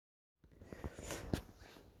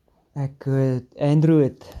Andrew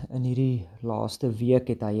het in hierdie laaste week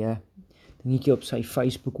het hy 'n dingetjie op sy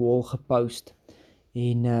Facebook wall gepost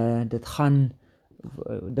en dit gaan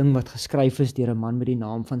ding wat geskryf is deur 'n man met die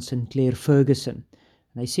naam van Sinclair Ferguson.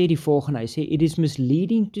 En hy sê die volgende, hy sê, "It is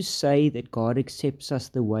misleading to say that God accepts us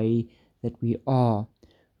the way that we are,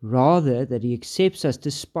 rather that he accepts us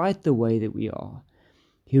despite the way that we are.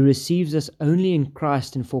 He receives us only in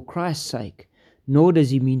Christ and for Christ's sake, nor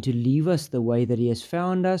does he mean to leave us the way that he has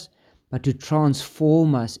found us, but to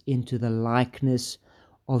transform us into the likeness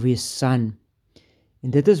of his Son." En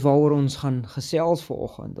dit is waaroor ons gaan gesels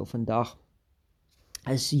vanoggend of vandag,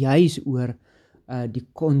 is juis oor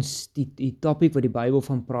die topic wat die Bybel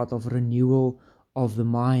van praat, of renewal of the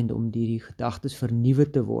mind, om die gedagtes vernuwe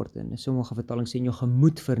te word, en sommige vertalings sê jou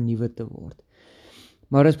gemoed vernuwe te word.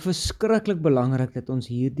 Maar dit is verskriklik belangrik dat ons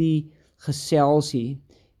hierdie geselsie,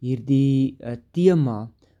 hierdie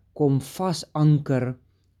tema, kom vasanker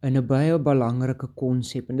in 'n baie belangrike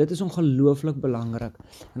konsep, en dit is ongelooflik belangrik.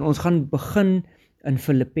 En ons gaan begin in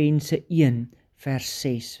Filippense 1 vers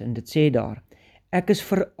 6, en dit sê daar, "Ek is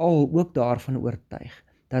veral ook daarvan oortuig,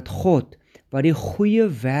 dat God, wat die goeie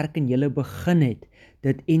werk in julle begin het,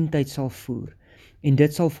 dit eindtyd sal voer, en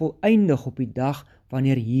dit sal voleindig op die dag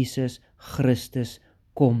wanneer Jesus Christus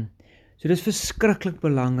kom." So dit is verskriklik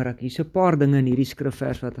belangrik. Hier's 'n paar dinge in hierdie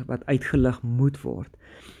skrifvers wat uitgelig moet word.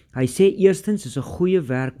 Hy sê eerstens, is 'n goeie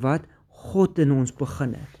werk wat God in ons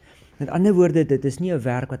begin het. Met ander woorde, dit is nie 'n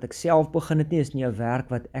werk wat ek self begin het nie, is nie 'n werk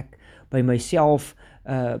wat ek by myself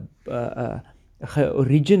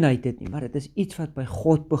georiginate het nie, maar dit is iets wat by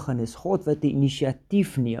God begin is. God wat die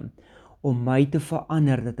inisiatief neem om my te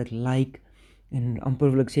verander, dat ek lyk, en amper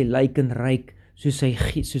wil ek sê, lyk en ryk soos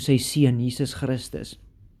sy seun Jesus Christus.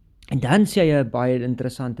 En dan sê hy 'n baie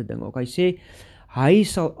interessante ding ook. Hy sê, hy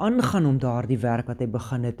sal aangaan om daardie werk wat hy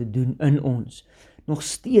begin het te doen in ons. Nog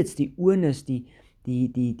steeds die onus, die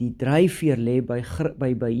dryfveer lê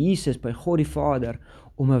by Jesus, by God die Vader,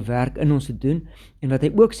 om 'n werk in ons te doen. En wat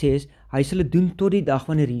hy ook sê is, hy sal dit doen tot die dag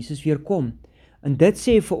wanneer Jesus weer kom. En dit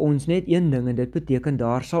sê vir ons net een ding, en dit beteken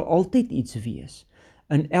daar sal altyd iets wees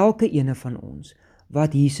in elke ene van ons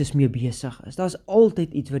wat Jesus mee besig is. Daar's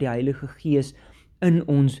altyd iets wat die Heilige Gees in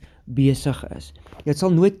ons besig is. Dit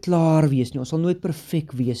sal nooit klaar wees nie, ons sal nooit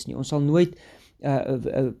perfek wees nie, ons sal nooit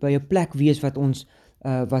by 'n plek wees wat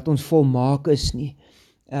ons volmaak is nie.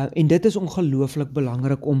 En dit is ongelooflik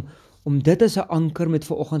belangrik om dit as 'n anker met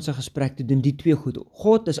vanoggend se gesprek te doen, die twee goed.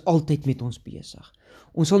 God is altyd met ons besig.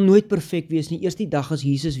 Ons sal nooit perfek wees nie. Eers die dag as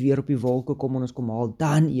Jesus weer op die wolke kom en ons kom haal,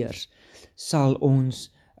 dan eers sal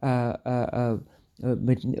ons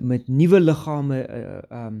met nuwe liggame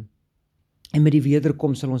en met die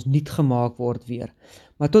wederkoms sal ons nuut gemaak word weer.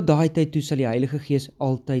 Maar tot daai tyd toe sal die Heilige Gees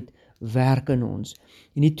altyd werk in ons.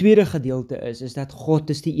 En die tweede gedeelte is dat God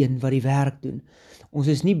is die een wat die werk doen. Ons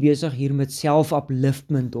is nie besig hier met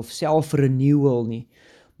self-upliftment of self-renewal nie,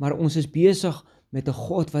 maar ons is besig met 'n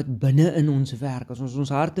God wat binne in ons werk. As ons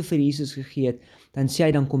harte vir Jesus gegee het, dan sê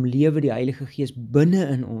hy, dan kom lewe die Heilige Gees binne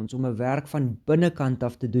in ons, om 'n werk van binnekant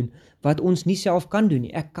af te doen, wat ons nie self kan doen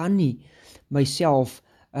nie. Ek kan nie myself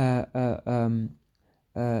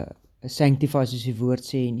sanctify, soos die woord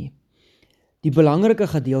sê nie. Die belangrike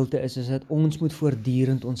gedeelte is dat ons moet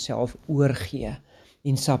voortdurend onsself oorgee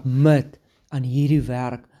en submit aan hierdie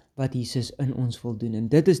werk wat Jesus in ons wil doen. En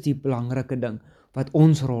dit is die belangrike ding wat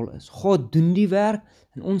ons rol is. God doen die werk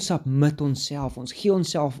en ons submit onsself. Ons gee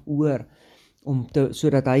onsself oor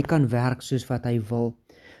sodat hy kan werk soos wat hy wil.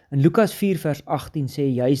 In Lukas 4 vers 18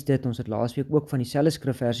 sê juist dit, ons het laasweek ook van dieselfde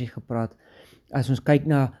skrifversie gepraat, as ons kyk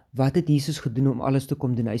na wat het Jesus gedoen om alles te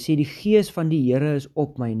kom doen. Hy sê, die Gees van die Here is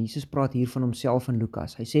op my, en Jesus praat hier van homself in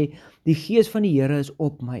Lukas. Hy sê, die Gees van die Here is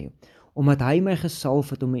op my, omdat hy my gesalf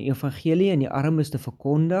het om die evangelie aan die armes te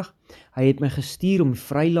verkondig. Hy het my gestuur om die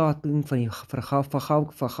vrylating van die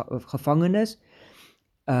gevangenes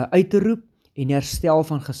uit te roep, en herstel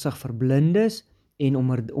van gesig vir blindes, en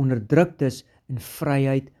om onderdruktes in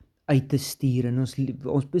vryheid uit te stuur. En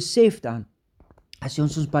ons besef dan, as jy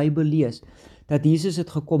ons Bybel lees, dat Jesus het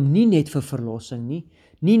gekom nie net vir verlossing nie,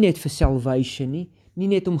 nie net vir salvation nie, nie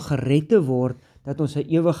net om gered te word, dat ons 'n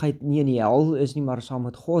ewigheid nie in die hel is nie, maar saam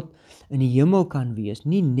met God in die hemel kan wees,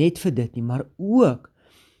 nie net vir dit nie, maar ook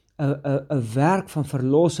 'n werk van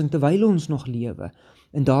verlossing terwyl ons nog lewe.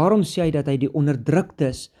 En daarom sê hy dat hy die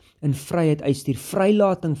onderdruktes in vryheid uitstuur,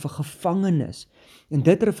 vrylating vir gevangenes. En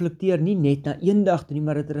dit reflekteer nie net na eendag toe nie,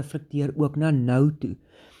 maar dit reflekteer ook na nou toe.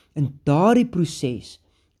 En daardie proses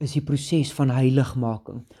is die proses van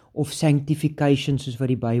heiligmaking, of sanctification, soos wat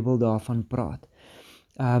die Bybel daarvan praat.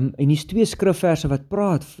 En hier's twee skrifverse wat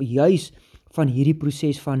praat juis van hierdie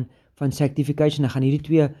proses van sanctification. Ek gaan hierdie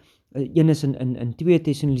twee Een is in 2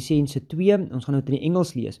 Tessalonisense 2, ons gaan nou in die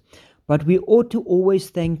Engels lees. But we ought to always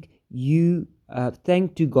thank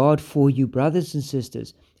to God for you, brothers and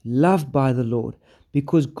sisters, loved by the Lord,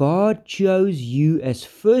 because God chose you as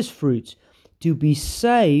first fruits to be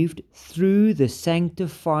saved through the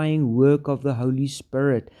sanctifying work of the Holy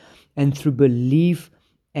Spirit and through belief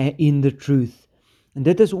in the truth. En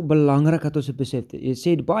dit is belangrik dat ons het besef. Jy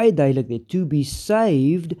sê baie duidelik dit, to be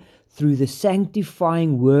saved through the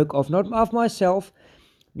sanctifying work of not of myself,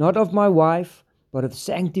 not of my wife, but of the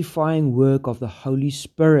sanctifying work of the Holy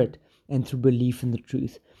Spirit and through belief in the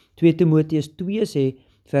truth. 2 Timoteus 2 sê,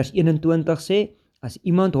 vers 21 sê, as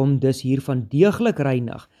iemand hom dus hiervan deeglik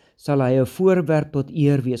reinig, sal hy 'n voorwerp tot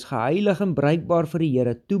eer wees, geheilig en bruikbaar vir die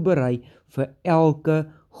Here, toeberei vir elke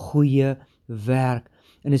goeie werk.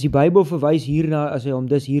 En as die Bybel verwys hierna, as hy hom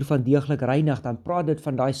dus hiervan deeglik reinig, dan praat dit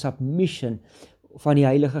van daai submission van die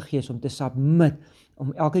Heilige Gees, om te submit,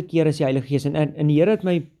 om elke keer as die Heilige Gees, en die Here het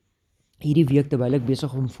my hierdie week, terwyl ek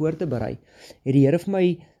besig om voor te berei, het die Here vir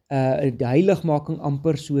my die heiligmaking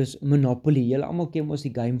amper soos Monopoly. Julle almal ken ons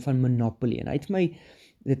die game van Monopoly, en hy het vir my,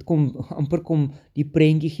 dit kom die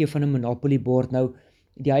prentjie gee van 'n Monopoly bord. Nou,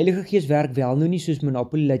 die Heilige Gees werk wel nou nie soos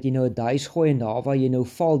Monopoly, dat jy nou 'n dice gooi en daar waar jy nou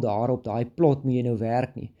val, daar op daai plot moet jy nou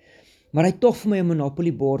werk nie. Maar hy het tog vir my 'n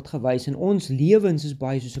Monopoly bord gewys, en ons lewens is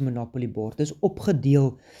baie soos 'n Monopoly bord. Dit is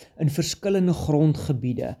opgedeel in verskillende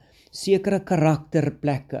grondgebiede, sekere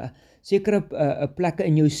karakterplekke, sekere plekke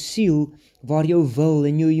in jou siel, waar jou wil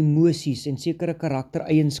en jou emosies en sekere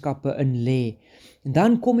karaktereienskappe in lê. En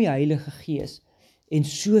dan kom die Heilige Gees, en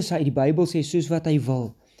soos hy, die Bybel sê, soos wat hy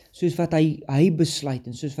wil, soos wat hy besluit,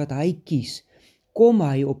 en soos wat hy kies, kom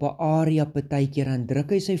hy op 'n area partykeer, en druk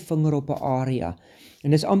hy sy vinger op 'n area,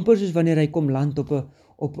 en dis amper soos wanneer hy kom land op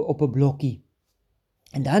 'n blokkie.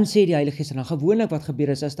 En dan sê die Heilige Gees, en dan gewoonlik wat gebeur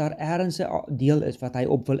is, as daar ergens 'n deel is wat hy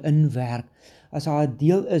op wil inwerk, as daar 'n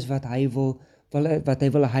deel is wat hy wil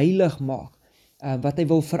heilig maak, wat hy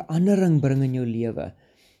wil verandering bring in jou lewe,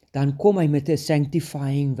 dan kom hy met 'n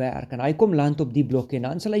sanctifying werk, en hy kom land op die blokkie, en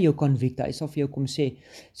dan sal hy jou convict, hy sal vir jou kom sê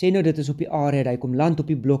nou dit is op die area, hy kom land op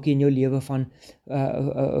die blokkie in jou lewe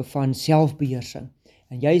van selfbeheersing,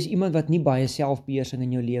 en jy is iemand wat nie baie selfbeheersing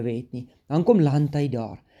in jou lewe het nie, dan kom land hy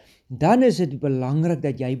daar. Dan is dit belangrik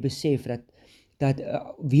dat jy besef dat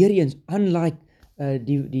weer eens, unlike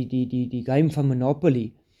die game van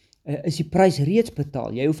Monopoly, is die prys reeds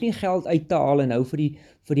betaal. Jy hoef nie geld uit te haal en nou vir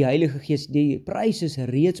die Heilige Gees, die prys is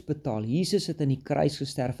reeds betaal. Jesus het aan die kruis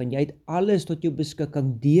gesterf, en jy het alles tot jou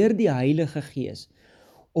beskikking deur die Heilige Gees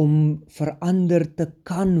om verander te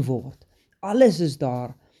kan word. Alles is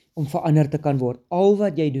daar om verander te kan word. Al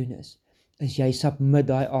wat jy doen is jy submit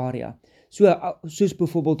daai area. Soos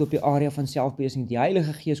byvoorbeeld op die area van selfbeheersing, die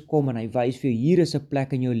Heilige Gees kom en hy wys vir jou, hier is 'n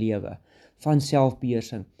plek in jou lewe van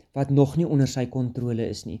selfbeheersing, wat nog nie onder sy kontrole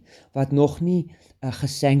is nie, wat nog nie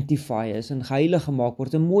gesanctify is, en geheilig gemaak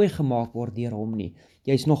word, en mooi gemaak word deur hom nie.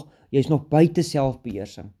 Jy's nog buite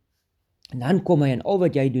selfbeheersing. En dan kom hy, en al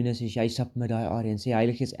wat jy doen is jy submit daai area, en sê,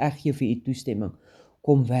 Heilige Gees, ek gee vir u toestemming,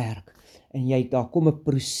 kom werk. En daar kom 'n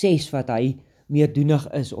proses wat hy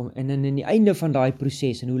meerdoenig is, en in die einde van daai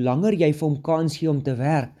proses, en hoe langer jy vir hom kans gee om te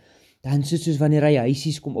werk, dan soos wanneer hy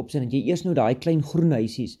huisies kom opsit, en jy eers nou daai klein groen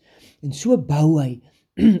huisies, en so bou hy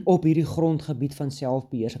op hierdie grondgebied van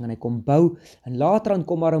selfbeheersing, en hy kom bou, en later aan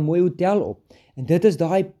kom maar 'n mooi hotel op, en dit is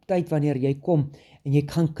daai tyd wanneer jy kom, en jy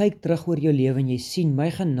gaan kyk terug oor jou lewe, en jy sien, my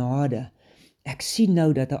genade, ek sien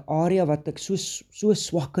nou dat 'n area wat ek so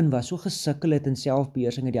swak in was, so gesukkel het in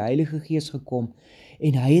selfbeheersing, het die Heilige Gees gekom,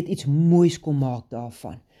 en hy het iets moois kom maak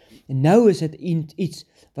daarvan. En nou is dit iets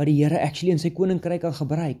wat die Here actually in sy koninkryk kan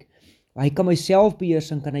gebruik. Hy kan my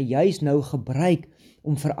selfbeheersing, kan hy juis nou gebruik,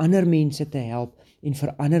 om vir ander mense te help, en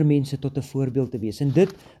vir ander mense tot 'n voorbeeld te wees. En dit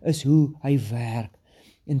is hoe hy werk.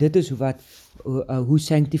 En dit is hoe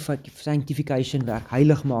sanctification werk,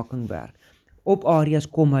 heiligmaking werk. Op areas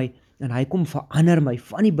kom hy, en hy kom verander my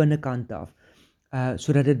van die binnekant af,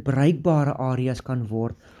 sodat dit bruikbare areas kan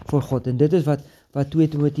word vir God. En dit is wat 2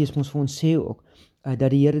 Timoteus ons vir ons sê ook, dat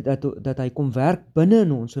die Here, dat hy kom werk binne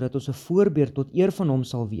in ons, sodat ons 'n voorbeeld tot eer van hom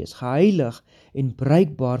sal wees, geheilig en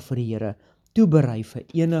bruikbaar vir die Here, toeberei vir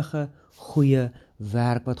enige goeie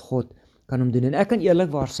werk wat God kan hom doen. En ek kan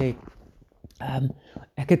eerlikwaar sê,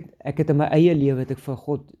 ek het in my eie lewe, het ek vir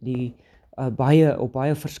God op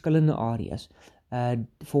baie verskillende areas,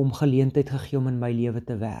 vir hom geleentheid gegee om in my lewe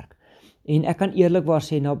te werk. En ek kan eerlikwaar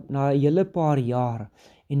sê, na 'n hele paar jaar,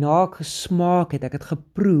 en na ek gesmaak het, ek het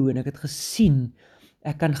geproe, en ek het gesien,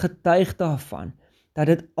 ek kan getuig daarvan, dat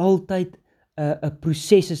dit altyd 'n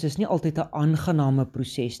proses is nie altyd 'n aangename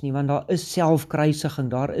proses nie, want daar is selfkruisiging,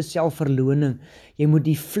 daar is selfverloning. Jy moet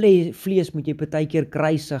die vlees moet jy partykeer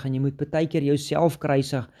kruisig en jy moet partykeer jouself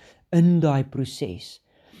kruisig in daai proses.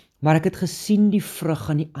 Maar ek het gesien die vrug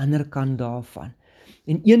aan die ander kant daarvan.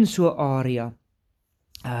 En een so area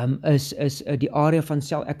is die area van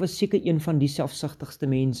self. Ek was seker een van die selfsugtigste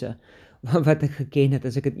mense wat ek geken het,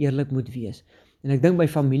 as ek dit eerlik moet wees. En ek dink my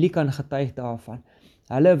familie kan getuig daarvan.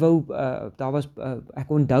 Hulle wou, ek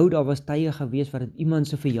onthou daar was tye gewees wat dit iemand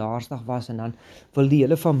se verjaarsdag was en dan wil die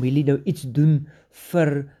hele familie nou iets doen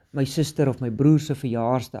vir my suster of my broer se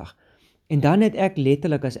verjaarsdag. En dan het ek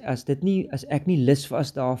letterlik, as ek nie lus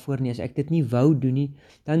was daarvoor nie, as ek dit nie wou doen nie,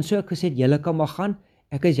 dan sou ek gesê, julle kan maar gaan,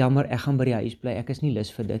 ek is jammer, ek gaan by die huis bly, ek is nie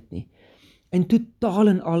lus vir dit nie. En totaal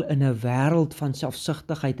en al in 'n wêreld van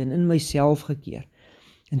selfsugtigheid en in myself gekeer.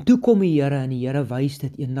 En toe kom die Here en die Here wys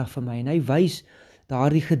dit eendag vir my en hy wys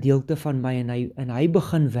daardie gedeelte van my en hy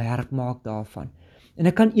begin werk maak daarvan. En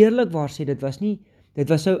ek kan eerlikwaar sê, dit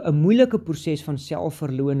was 'n moeilike proses van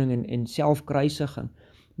selfverloning en selfkruisiging,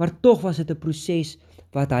 maar tog was dit 'n proses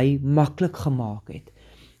wat hy maklik gemaak het.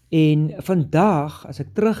 En vandag, as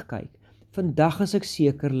ek terugkyk, vandag is ek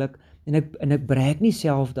sekerlik, en ek breek nie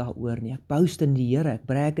self daaroor nie, ek boast in die Here, ek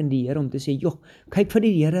breek in die Here om te sê, joh, kyk wat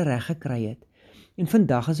die Here reg gekry het. En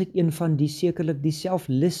vandag is ek een van die sekerlik die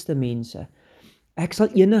selfliste mense. Ek sal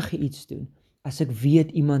enige iets doen, as ek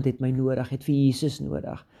weet iemand het my nodig, het vir Jesus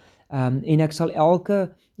nodig. En ek sal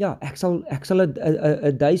ek sal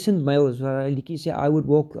 1000 miles, waar hy liedjie sê, I would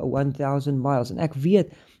walk 1000 miles, en ek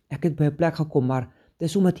weet, ek het by 'n plek gekom, maar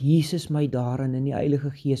dis omdat Jesus my daarin, en die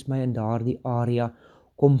Heilige Gees my in daardie area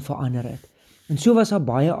kom verander het. En so was daar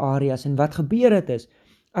baie areas, en wat gebeur het is,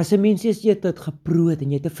 as 'n mens jy het dit geproot,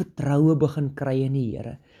 en jy het 'n vertroue begin kry in die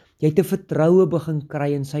Here, jy het 'n vertroue begin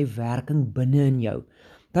kry in sy werking binne in jou,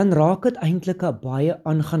 dan raak dit eintlik 'n baie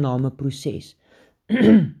aangename proses.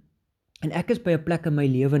 En ek is by 'n plek in my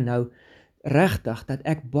lewe nou, regtig, dat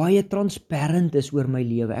ek baie transparant is oor my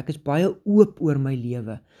lewe, ek is baie oop oor my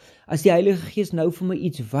lewe. As die Heilige Gees nou vir my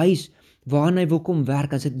iets wys, waarna hy wil kom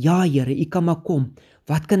werk, as dit, ja Here, u kan maar kom,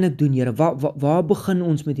 wat kan ek doen Here, waar begin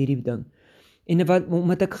ons met hierdie ding? En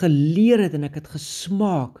omdat ek geleer het, en ek het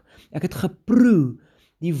gesmaak, ek het geproe,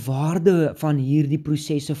 die waarde van hierdie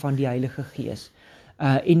prosesse van die Heilige Gees,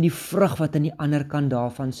 en die vrug wat aan die ander kant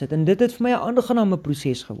daarvan sit, en dit het vir my 'n aangename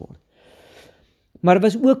proses geword. Maar het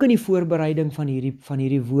was ook in die voorbereiding van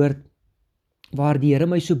hierdie woord, waar die Here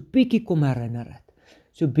my so bietjie kom herinner het,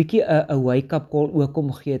 so bietjie 'n wake-up call ook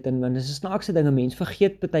kom gee het, en dis 'n snaakse ding, mens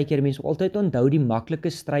vergeet partykeer, mens altyd onthou die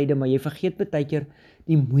maklike stryde, maar jy vergeet partykeer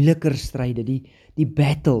die moeiliker stryde, die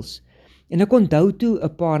battles. En ek onthou toe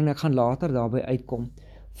 'n paar, en ek gaan later daarby uitkom,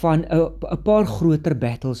 van 'n paar groter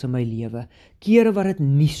battles in my lewe, kere wat dit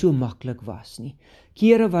nie so maklik was nie,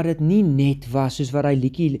 kere wat dit nie net was, soos wat hy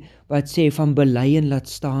liedjie wat sê van bely en laat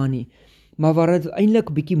staan nie, maar wat dit eintlik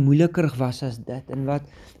 'n bietjie moeiliker was as dit, en wat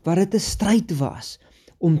dit 'n stryd was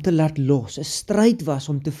om te laat los, 'n stryd was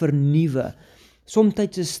om te vernuwe,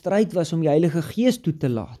 somtyds 'n stryd was om die Heilige Gees toe te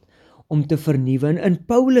laat, om te vernuwe, en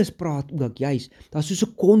Paulus praat ook, juis, daar is soos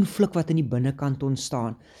 'n konflik wat in die binnekant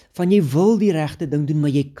ontstaan, van jy wil die regte ding doen, maar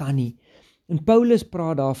jy kan nie. En Paulus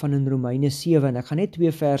praat daarvan in Romeine 7, en ek gaan net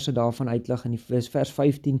 2 verse daarvan uitlig, in die vers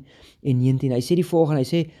 15 en 19, hy sê die volgende, hy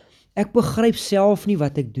sê, ek begryp self nie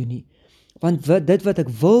wat ek doen nie, want dit wat ek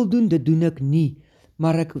wil doen, dit doen ek nie,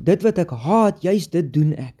 maar dit wat ek haat, juist dit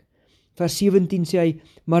doen ek. Vers 17 sê hy,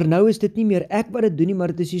 maar nou is dit nie meer ek wat dit doen nie, maar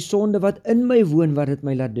dit is die sonde wat in my woon, wat dit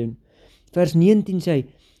my laat doen. Vers 19 sê hy,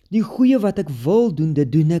 die goeie wat ek wil doen,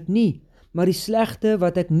 dit doen ek nie, maar die slegte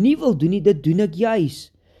wat ek nie wil doen nie, dit doen ek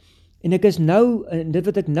juis. En dit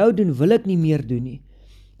wat ek nou doen, wil ek nie meer doen nie.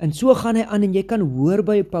 En so gaan hy aan, en jy kan hoor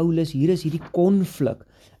by Paulus, hier is hierdie konflik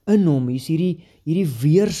in hom, hier is hierdie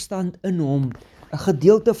weerstand in hom, 'n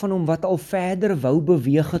gedeelte van hom wat al verder wou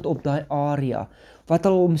beweeg het op daai area, wat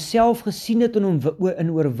al homself gesien het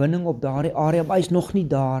in oorwinning op daardie area, maar hy is nog nie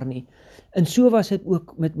daar nie. En so was dit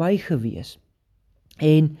ook met my gewees.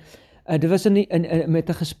 En dit was met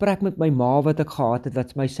 'n gesprek met my ma wat ek gehad het,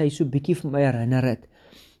 wat sy so bietjie vir my herinner het,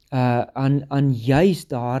 aan juist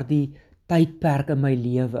daardie tydperk in my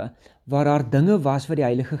lewe, waar daar dinge was wat die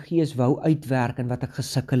Heilige Gees wou uitwerk, en wat ek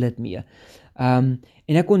gesukkel het mee. En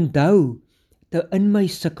ek onthou, in my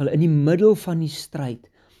sukkel, in die middel van die stryd,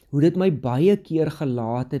 hoe dit my baie keer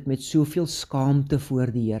gelaat het met soveel skaamte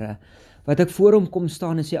voor die Here, wat ek voor hom kom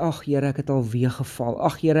staan en sê, ag Here, ek het alweer geval,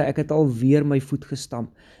 ag Here, ek het alweer my voet gestamp,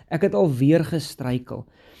 ek het alweer gestruikel,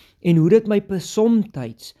 en hoe dit my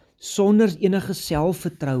somtyds, sonder enige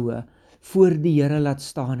selfvertroue, voor die Here laat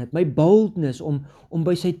staan het. My boldness om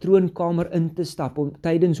by sy troonkamer in te stap, om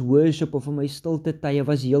tydens worship of in my stilte tye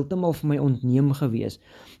was heeltemal vir my ontneem gewees.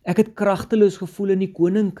 Ek het kragteloos gevoel in die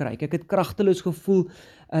koninkryk. Ek het kragteloos gevoel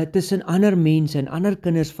tussen ander mense en ander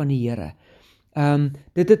kinders van die Here.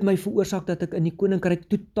 Dit het my veroorsaak dat ek in die koninkryk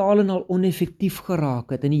totaal en al oneffektief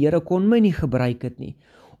geraak het en die Here kon my nie gebruik het nie,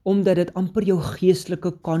 omdat dit amper jou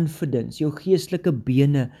geestelike confidence, jou geestelike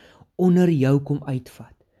bene onder jou kom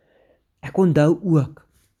uitvat. Ek onthou ook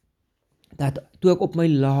dat toe ek op my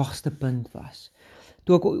laagste punt was,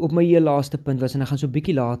 en ek gaan so 'n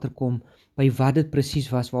bietjie later kom by wat dit presies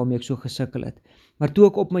was waarmee ek so gesukkel het, maar toe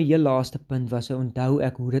ek op my heel laaste punt was, onthou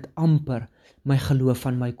ek hoe dit amper my geloof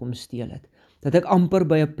van my kom steel het. Dat ek amper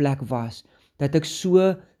by 'n plek was, dat ek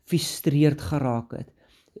so frustreerd geraak het,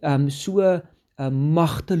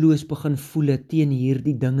 magteloos begin voel het teen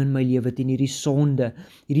hierdie ding in my lewe, teen hierdie sonde,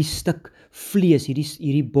 hierdie stuk vlees,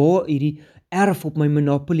 hierdie erf op my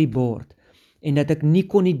Monopoly bord, en dat ek nie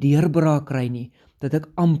kon die deurbraak kry nie, dat ek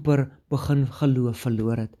amper begin geloof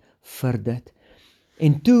verloor het vir dit.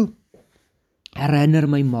 En toe herinner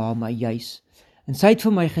my ma my juis, en sy het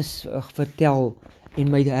vir my vertel, en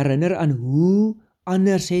my herinner aan hoe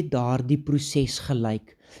anders het daardie proses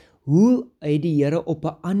gelyk. Hoe het die Here op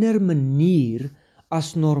 'n ander manier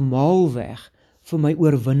as normaalweg vir my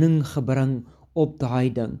oorwinning gebring op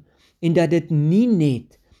daai ding. En dat dit nie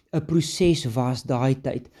net 'n proses was daai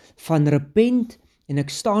tyd van repent en ek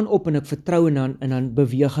staan op en ek vertrou en dan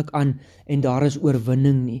beweeg ek aan en daar is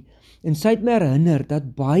oorwinning nie. En sy het my herinner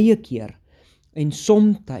dat baie keer en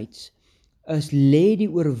somtyds lê die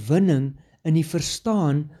oorwinning in die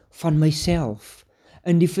verstaan van myself,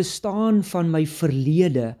 in die verstaan van my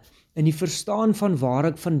verlede, in die verstaan van waar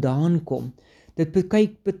ek vandaan kom. Dit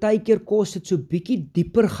baie keer kos dit so bietjie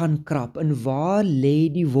dieper gaan krap, en waar lê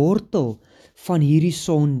die wortel van hierdie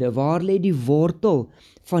sonde, waar lê die wortel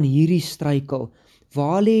van hierdie struikel,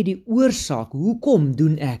 waar lê die oorsaak, hoekom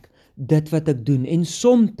doen ek dit wat ek doen, en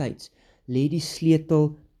somtyds lê die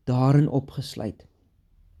sleutel daarin opgesluit.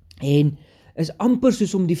 En is amper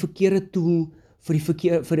soos om die verkeerde tool vir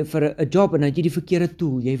 'n job, en dan het jy die verkeerde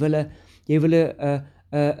tool. Jy wil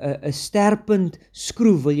 'n sterpunt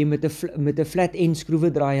skroef, wil jy met 'n flat end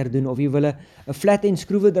skroewedraaier doen, of jy wil 'n flat end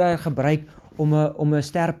skroewedraaier gebruik om 'n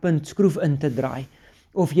sterpunt skroef in te draai,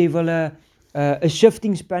 of jy wil 'n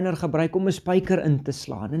shifting spanner gebruik om 'n spyker in te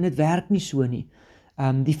slaan, en dit werk nie so nie.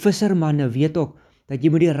 Die vissermanne weet ook dat jy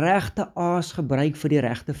moet die regte aas gebruik vir die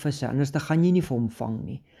regte visse, anders dan gaan jy nie vir hom vang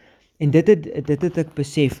nie. En dit het ek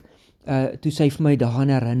besef, toe sy vir my daaraan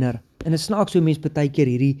herinner. En dit snaaks so mens baie keer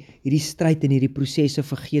hierdie stryd en hierdie prosesse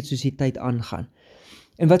vergeet soos die tyd aangaan.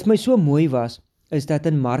 En wat vir my so mooi was, is dat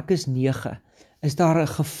in Markus 9 is daar 'n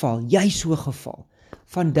geval, juist so 'n geval,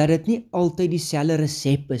 van dat dit nie altyd dieselfde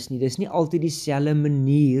resep is nie, dis nie altyd dieselfde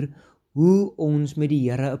manier hoe ons met die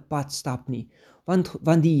Here 'n pad stap nie.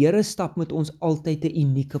 Want die Here stap met ons altyd 'n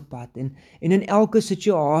unieke pad, en in elke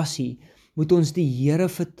situasie moet ons die Here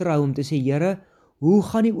vertrou om te sê, Here, hoe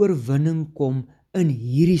gaan die oorwinning kom in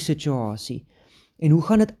hierdie situasie? En hoe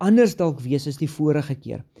gaan dit anders dalk wees as die vorige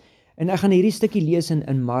keer? En ek gaan hierdie stukkie lees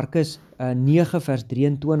in Markus 9 vers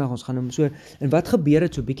 23, ons gaan hom so, en wat gebeur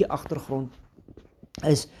het, so 'n bietjie agtergrond,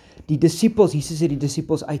 is die disippels, Jesus het die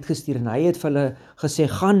disippels uitgestuur, en hy het vir hulle gesê,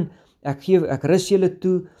 gaan, ek rus julle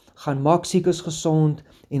toe, gaan maak siekes gesond,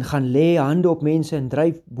 en gaan lê hande op mense, en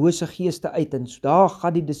dryf bose geeste uit, en so daar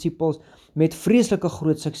gaan die disippels met vreeslike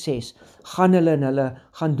groot sukses, gaan hulle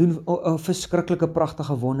gaan doen verskriklike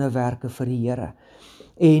pragtige wonderwerke vir die Here.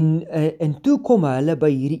 En toe kom hulle by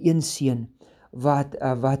hierdie een seun, wat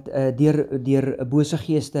deur bose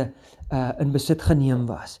geeste in besit geneem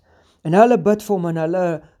was. En hulle bid vir hom, en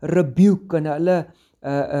hulle rebuke, en hulle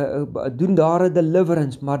doen daar 'n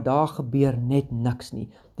deliverance, maar daar gebeur net niks nie.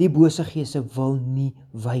 Die bose geeste wil nie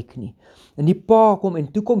wyk nie. En die pa kom,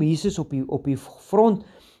 en toe kom Jesus op die front,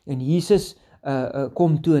 en Jesus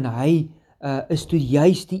kom toe, en hy is toe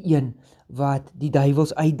juist die een wat die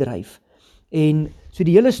duiwels uitdryf. En so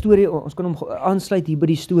die hele storie, ons kan hom aansluit hier by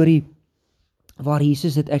die storie waar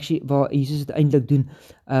Jesus dit eintlik doen,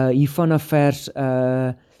 hier vanaf vers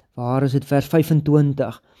vers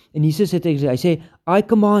 25. En Jesus het hy sê, I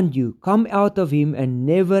command you, come out of him and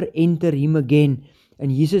never enter him again. En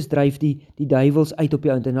Jesus dryf die duiwels uit op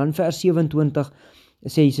die ount. En dan vers 27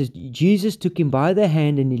 sê Jesus took him by the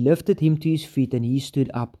hand and he lifted him to his feet and he stood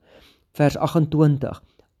up. Vers 28.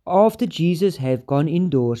 After Jesus had gone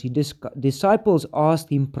indoors, his disciples asked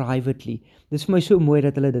him privately. Dit is vir my so mooi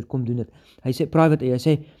dat hulle dit kom doen het. Hy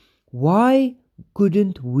sê, why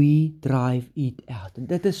couldn't we drive it out? En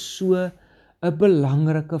dit is so 'n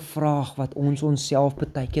belangrike vraag wat ons onsself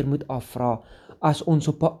baie keer moet afvra as ons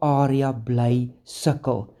op 'n area bly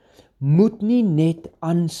sukkel. Moet nie net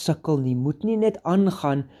aansukkel nie, moet nie net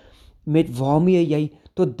aangaan met waarmee jy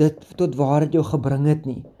tot waar dit jou gebring het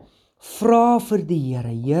nie. Vra vir die Here,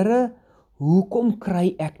 Here, hoekom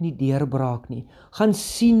kry ek nie deurbraak nie? Gaan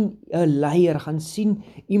sien 'n leier, gaan sien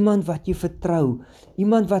iemand wat jy vertrou,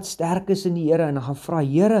 iemand wat sterk is in die Here en gaan vra,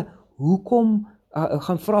 Here, hoekom,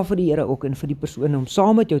 gaan vra vir die Here ook en vir die persoon om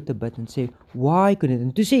saam met jou te bid en sê, why couldn't it?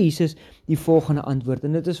 En toe sê Jesus die volgende antwoord,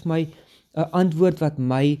 en dit is vir my 'n antwoord wat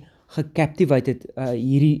my gecaptivate het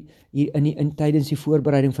hier tydens die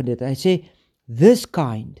voorbereiding van dit. Hy sê, this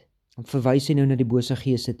kind, en verwys hy nou na die bose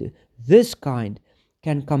geeste toe, this kind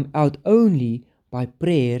can come out only by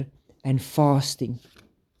prayer and fasting.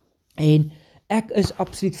 En ek is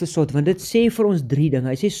absoluut versot, want dit sê vir ons 3 dinge.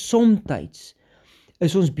 Hy sê, somtyds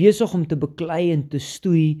is ons besig om te beklei en te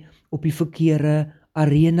stoei op die verkeerde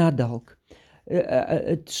arena dalk.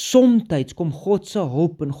 Somtyds kom God se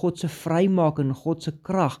hulp en God se vrymaak en God se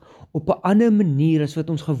krag op 'n ander manier as wat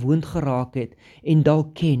ons gewoond geraak het en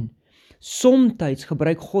dalk ken. Somtyds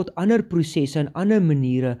gebruik God ander prosesse en ander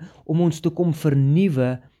maniere om ons te kom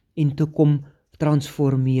vernuwe en te kom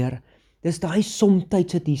transformeer. Dis daai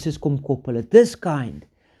somtyds wat Jesus kom koppel het. This kind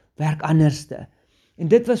werk anderste. En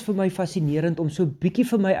dit was vir my fascinerend om so bietjie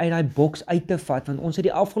vir my uit daai boks uit te vat, want ons het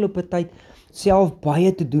die afgelope tyd self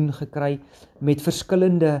baie te doen gekry met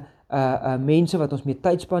verskillende mense wat ons mee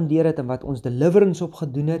tyd spandeer het en wat ons deliverance op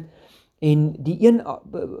gedoen het. En die een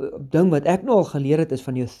ding wat ek nou al geleer het is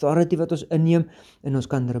van die authority wat ons inneem en ons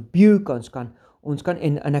kan rebuke, ons kan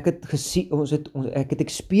en ek het gesien, ek het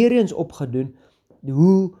experience opgedoen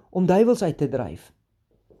hoe om duiwels uit te dryf.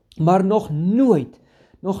 Maar nog nooit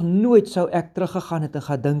sou ek teruggegaan het en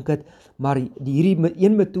gedink het, maar hierdie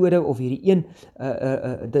een metode of hierdie een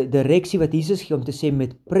direksie wat Jesus gee om te sê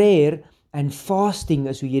met prayer and fasting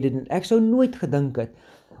is hoe jy dit doen. Ek sou nooit gedink het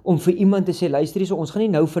om vir iemand te sê, luister hierso, ons gaan nie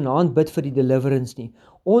nou vanaand bid vir die deliverance nie.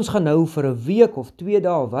 Ons gaan nou vir 'n week of 2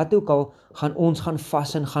 dae, wat ook al, gaan ons gaan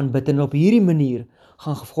vas en gaan bid en op hierdie manier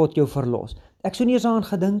gaan God jou verlos. Ek sou nie eens aan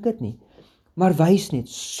gedink het nie. Maar wys net,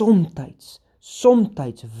 somtyds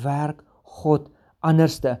werk God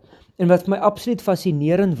anderste. En wat vir my absoluut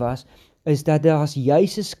fascinerend was, is dat daar is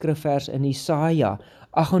juis 'n skrifvers in Jesaja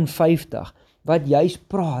 58, wat juis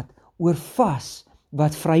praat oor vas,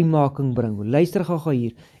 wat vrymaking bring. Luister gou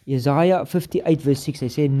hier, Jesaja 58 verse 6, hy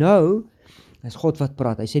sê, no, is God wat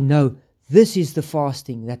praat, hy sê, no, this is the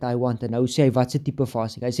fasting that I want, en nou sê hy, wat se tipe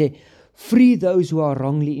fasting? Hy sê, free those who are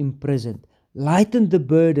wrongly imprisoned, lighten the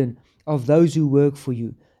burden of those who work for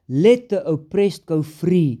you, let the oppressed go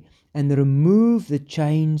free, and remove the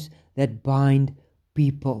chains that bind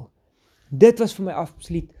people. Dit was vir my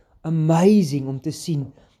absoluut amazing om te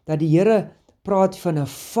sien, dat die Here praat van 'n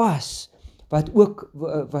vas, wat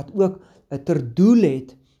ook ter doel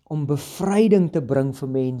het om bevryding te bring vir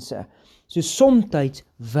mense. So somtyds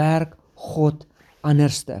werk God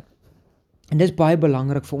anderste. En dit is baie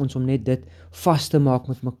belangrik vir ons om net dit vas te maak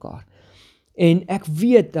met mekaar. En ek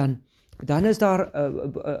weet dan is daar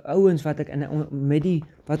ouens wat ek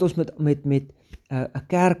wat ons met 'n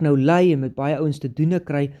kerk nou lei en met baie ouens te doen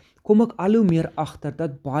kry, kom ek al hoe meer agter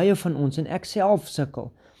dat baie van ons, en ek self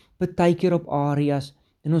sukkel, partykeer op areas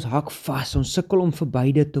en ons hak vas, ons sukkel om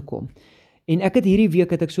verby dit te kom. En ek het hierdie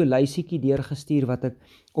week so 'n lysietjie deurgestuur wat ek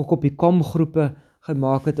ook op die komgroepe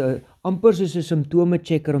gemaak het, amper soos 'n simptome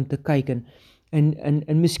checker om te kyk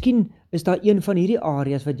en miskien is daar een van hierdie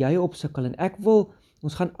areas wat jy op sukkel en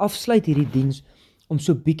ons gaan afsluit hierdie diens om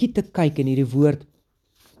so bietjie te kyk in hierdie woord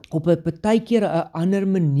op 'n partykeer 'n ander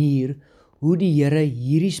manier hoe die Here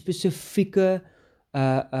hierdie spesifieke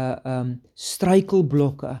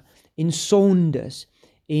struikelblokke en sondes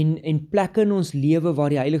en plekke in ons lewe waar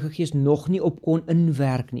die Heilige Gees nog nie op kon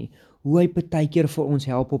inwerk nie, hoe hy partykeer vir ons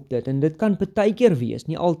help op dit. En dit kan partykeer wees,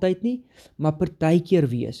 nie altyd nie, maar partykeer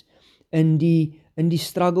wees in die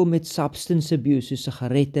struggle met substance abuse, soos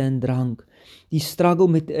sigarette en drank, die struggle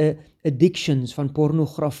met addictions van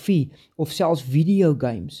pornografie of selfs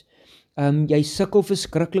videogames. Jy sukkel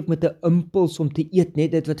verskriklik met 'n impuls om te eet,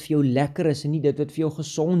 net dit wat vir jou lekker is en nie dit wat vir jou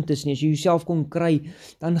gesond is nie. As jy jouself kon kry,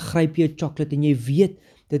 dan gryp jy 'n chocolate en jy weet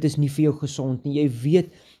dit is nie vir jou gesond nie. Jy weet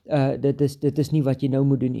dit is nie wat jy nou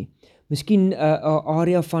moet doen nie. Miskien 'n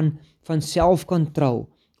area van selfkontrol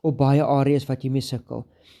op baie areas wat jy mee sukkel.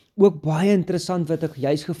 Ook baie interessant wat ek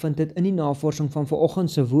juis gevind het in die navorsing van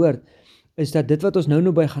vanoggend se woord, is dat dit wat ons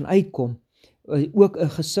nou by gaan uitkom, ook 'n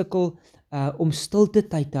gesukkel om stilte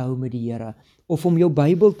tyd te hou met die Here, of om jou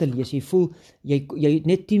Bybel te lees. Jy voel, jy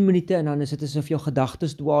net 10 minute en dan is dit asof jou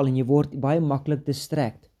gedagtes dwaal en jy word baie maklik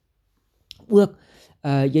distract. Ook,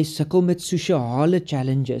 jy sukkel met sosiale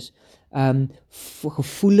challenges,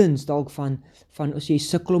 gevoelens dalk van as jy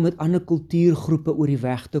sukkel om met ander kultuurgroepe oor die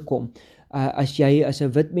weg te kom. As jy as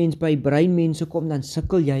 'n wit mens by bruin mense kom, dan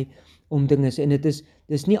sukkel jy om dinge, en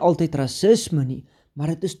dis nie altyd rasisme nie, maar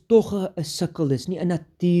dit is tog 'n sukkel, dis nie 'n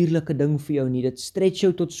natuurlike ding vir jou nie, dit stretch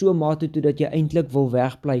jou tot so 'n mate toe dat jy eintlik wil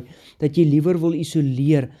wegbly, dat jy liewer wil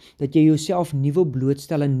isoleer, dat jy jouself nie wil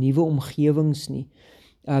blootstel aan nuwe omgewings nie.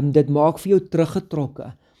 Dit maak vir jou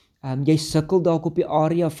teruggetrokke. Jy sukkel dalk op die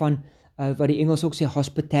area van, wat die Engels ook sê,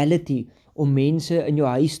 hospitality, om mense in jou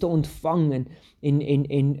huis te ontvang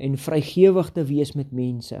en vrygewig te wees met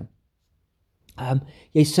mense.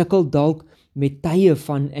 Jy sukkel dalk met tye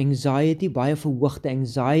van anxiety, baie verhoogde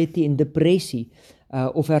anxiety en depressie,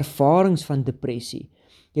 of ervarings van depressie.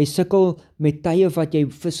 Jy sukkel met tye wat jy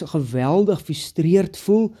geweldig frustreerd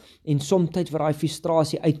voel, en soms waar daai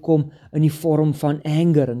frustrasie uitkom in die vorm van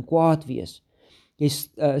anger en kwaad wees. Jy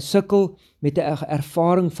sukkel met 'n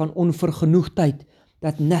ervaring van onvergenoegdheid,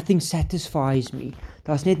 that nothing satisfies me.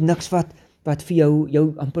 Daar's net niks wat vir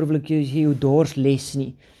jou amper wil ek jou dors les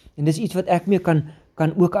nie. En dis iets wat ek mee kan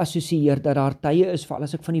ook assosieer, dat daar tye is, veral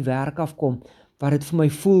as ek van die werk afkom, waar dit vir my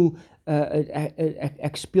voel,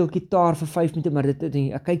 ek speel gitaar vir 5 minute, maar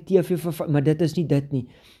ek kyk TV vir 5, maar dit is nie dit nie.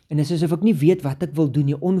 En dis asof ek nie weet wat ek wil doen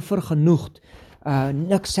nie, onvergenoegd,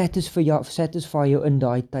 niks satisfy jou in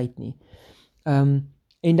daai tyd nie.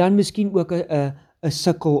 En dan miskien ook 'n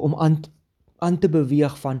sukkel om aan te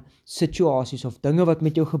beweeg van situasies of dinge wat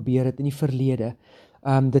met jou gebeur het in die verlede.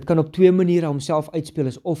 Dit kan op 2 maniere homself uitspeel,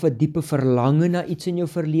 is of 'n diepe verlange na iets in jou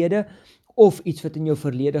verlede, of iets wat in jou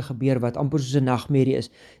verlede gebeur, wat amper soos 'n nagmerrie is.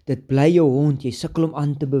 Dit bly jou hond, jy sukkel om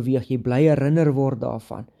aan te beweeg, jy bly herinner word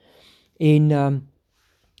daarvan.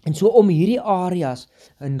 En so om hierdie areas,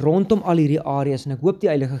 en rondom al hierdie areas, en ek hoop die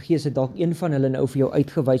Heilige Gees het dalk een van hulle nou vir jou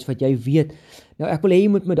uitgewys, wat jy weet. Nou ek wil hê jy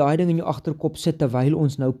moet met daai ding in jou agterkop sit, terwyl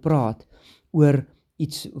ons nou praat, oor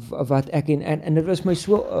iets wat ek, en dit was my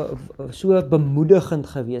so bemoedigend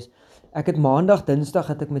gewees. Ek het maandag, dinsdag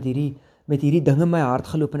het ek met hierdie ding in my hart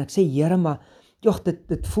geloop, en ek sê, Here, maar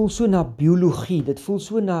dit voel so na biologie, dit voel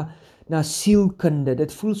so na sielkunde,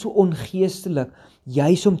 dit voel so ongeestelik,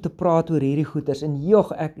 juis om te praat oor hierdie goeters, en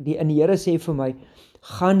die Here sê vir my,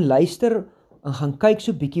 gaan luister, en gaan kyk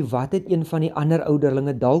so bietjie, wat het een van die ander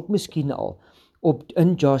ouderlinge dalk miskien al,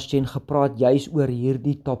 in Josh Gen gepraat, juis oor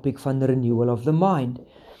hierdie topic van renewal of the mind.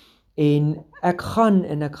 En ek gaan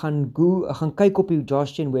kyk op die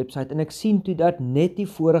Josh Gen website, en ek sien toe dat net die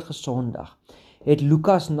vorige Sondag het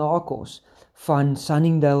Lukas Nakos van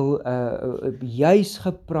Sunningdale juis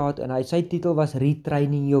gepraat, en sy titel was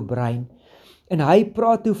Retraining Your Brain. En hy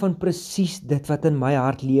praat toe van presies dit wat in my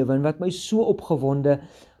hart lewe, en wat my so opgewonde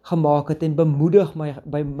gemaak het, en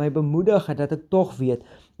my bemoedig het, dat ek tog weet,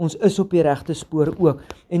 ons is op die regte spoor ook.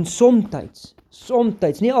 En soms,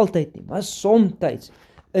 nie altyd nie, maar soms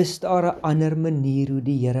is daar 'n ander manier hoe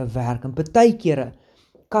die Here werk. En partykeer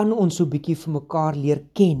kan ons so 'n bietjie vir mekaar leer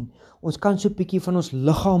ken. Ons kan so 'n bietjie van ons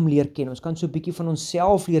liggaam leer ken. Ons kan so 'n bietjie van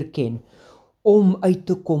onsself leer ken, om uit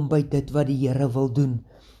te kom by dit wat die Here wil doen.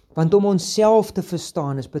 Want om onsself te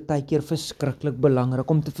verstaan is partykeer verskriklik belangrik.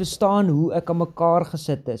 Om te verstaan hoe ek aan mekaar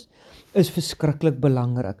gesit is verskriklik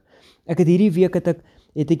belangrik. Ek het hierdie week het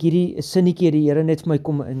ek hierdie sinnetjie, die Here net vir my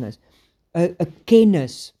kom in is. 'n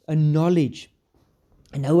kennis, 'n knowledge.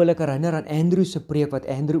 En nou wil ek herinner aan Andrew se preek, wat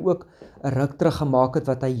Andrew ook 'n ruk terug gemaak het,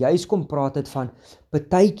 wat hy juis kom praat het van,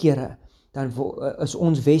 partykeer dan is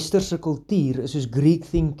ons westerse kultuur, is soos Greek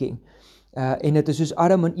thinking, en dit is soos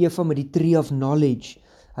Adam en Eva met die tree of knowledge.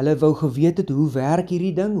 Hulle wou geweet het, hoe werk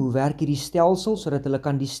hierdie ding, hoe werk hierdie stelsel, sodat hulle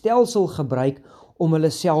kan die stelsel gebruik om hulle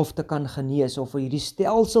self te kan genees, of hierdie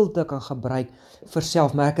stelsel te kan gebruik vir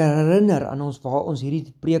self. Maar ek herinner aan ons, waar ons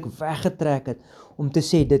hierdie preek weggetrek het, om te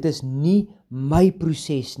sê, dit is nie my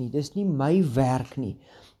proses nie, dit is nie my werk nie.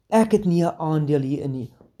 Ek het nie 'n aandeel hierin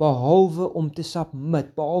nie, behalwe om te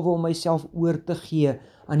submit, behalwe om myself oor te gee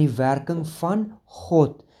aan die werking van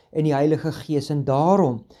God en die Heilige Gees. En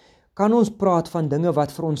daarom kan ons praat van dinge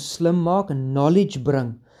wat vir ons slim maak en knowledge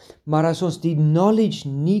bring, maar as ons die knowledge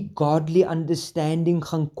nie godly understanding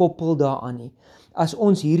gaan koppel daaraan nie, as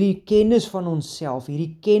ons hierdie kennis van onsself,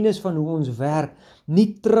 hierdie kennis van hoe ons werk,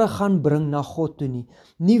 nie terug gaan bring na God toe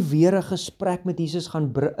nie weer 'n gesprek met Jesus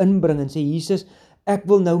gaan inbring en sê, Jesus, ek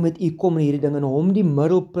wil nou met u kom in hierdie ding, en hom die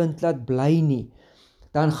middelpunt laat bly nie,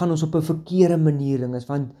 dan gaan ons op 'n verkeerde manier dinge,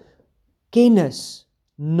 want kennis,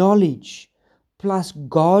 knowledge, plus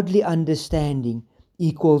godly understanding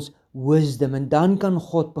equals wisdom, en dan kan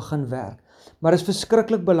God begin werk. Maar is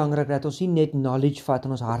verskriklik belangrik dat ons nie net knowledge vat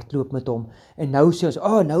en ons hardloop met hom en nou sê ons,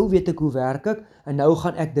 nou weet ek hoe werk ek en nou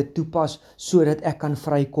gaan ek dit toepas sodat ek kan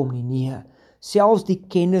vrykom nie. Nee. Selfs die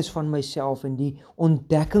kennis van myself en die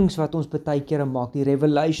ontdekkings wat ons baie keer maak, die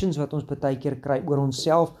revelations wat ons baie keer kry oor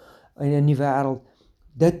onsself en in die wêreld,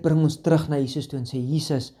 dit bring ons terug na Jesus toe en sê,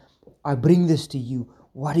 Jesus, I bring this to you.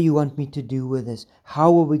 What do you want me to do with this?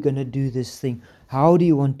 How are we going to do this thing? How do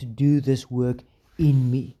you want to do this work in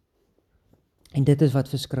me? En dit is wat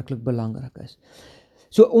verskriklik belangrik is.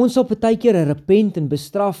 So ons sal baie keer repent en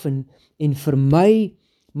bestraf en vermy,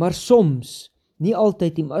 maar soms, nie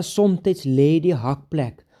altyd nie, maar soms lê die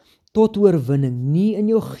hakplek tot oorwinning, nie in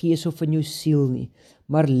jou gees of in jou siel nie,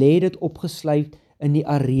 maar lê dit opgesluit in die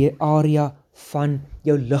area van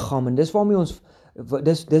jou liggaam. En dis waarmee ons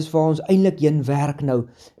dis waar ons eintlik heen werk nou.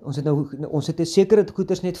 Ons het 'n sekere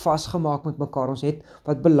goeders net vasgemaak met mekaar. Ons het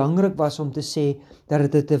wat belangrik was om te sê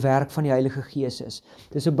dat dit 'n werk van die Heilige Gees is.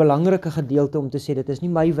 Dis 'n belangrike gedeelte om te sê dit is nie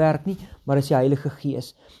my werk nie, maar is die Heilige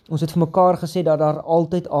Gees. Ons het vir mekaar gesê dat daar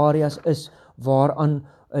altyd areas is waaraan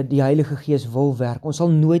die Heilige Gees wil werk. Ons sal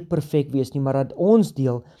nooit perfek wees nie, maar dat ons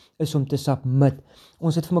deel is om te submit.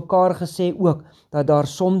 Ons het vir mekaar gesê ook dat daar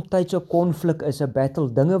soms 'n konflik is, 'n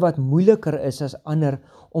battle, dinge wat moeiliker is as ander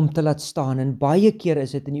om te laat staan. En baie keer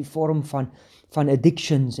is dit in die vorm van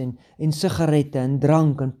addictions en sigarette en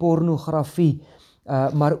drank en pornografie.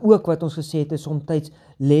 Maar ook wat ons gesê het is soms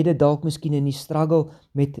lê dit dalk miskien in die struggle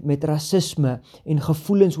met rasisme en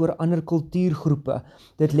gevoelens oor ander kultuurgroepe.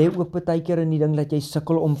 Dit lê ook baie keer in die ding dat jy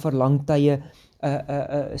sukkel om vir lang tye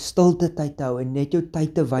stilte tyd te hou en net jou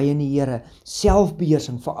tyd te wy in die Here.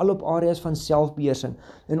 Selfbeheersing, veral op areas van selfbeheersing.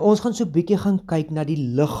 En ons gaan so 'n bietjie gaan kyk na die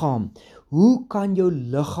liggaam. Hoe kan jou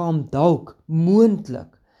liggaam dalk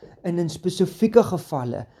moontlik in spesifieke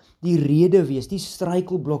gevalle die rede wees, die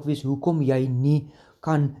struikelblok wees hoekom jy nie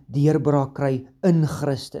kan deurbraak kry in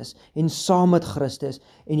Christus en saam met Christus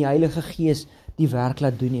en die Heilige Gees die werk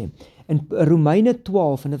laat doen nie. In Romeine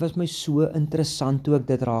 12, en dit was my so interessant toe ek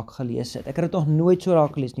dit raak gelees het. Ek het dit nog nooit so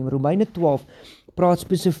raak gelees nie, maar Romeine 12 praat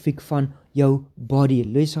spesifiek van jou body.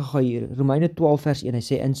 Lees gou hier, Romeine 12 vers 1, hy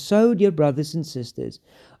sê, "And so, dear brothers and sisters,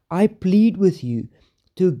 I plead with you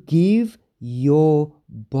to give your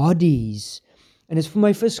bodies." En dit is vir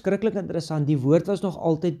my verskriklik interessant, die woord was nog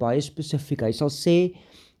altyd baie spesifiek. Hy sal sê,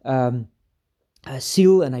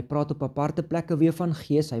 siel, en hy praat op aparte plekke weer van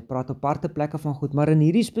gees, hy praat op aparte plekke van goed, maar in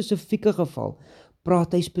hierdie spesifieke geval,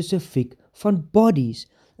 praat hy spesifiek van bodies.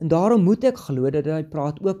 En daarom moet ek glo dat hy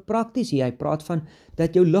praat ook prakties hier, hy praat van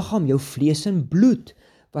dat jou liggaam, jou vlees en bloed,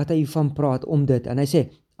 wat hy van praat om dit, en hy sê,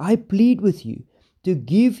 I plead with you to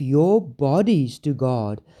give your bodies to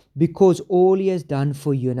God, because all he has done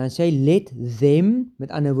for you. En dan sê hy, let them,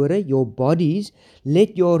 met ander woorde, your bodies,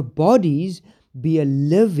 let your bodies be a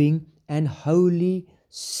living and holy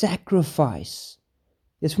sacrifice.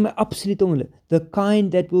 Dis vir my absoluut ongelooflik. The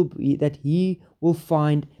kind that he will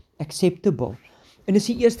find acceptable. En dis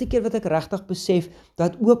die eerste keer wat ek regtig besef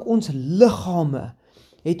dat ook ons liggame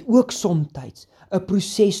het ook somtyds 'n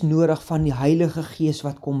proses nodig van die Heilige Gees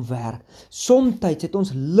wat kom werk. Somtyds het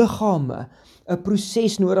ons liggame 'n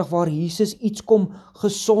proses nodig waar Jesus iets kom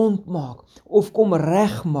gesond maak, of kom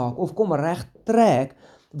reg maak, of kom reg trek,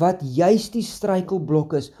 wat juist die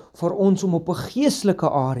struikelblok is vir ons om op 'n geestelike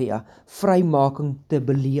area vrymaking te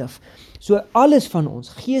beleef. So alles van ons,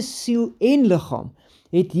 gees, siel en liggaam,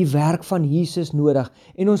 het die werk van Jesus nodig.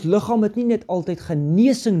 En ons liggaam het nie net altyd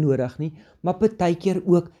genesing nodig nie, maar partykeer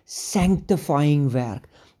ook sanctifying werk.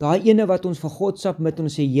 Daai ene wat ons vir God submit en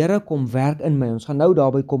ons sê, Here, kom werk in my. Ons gaan nou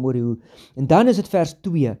daarby kom oor die hoe. En dan is dit vers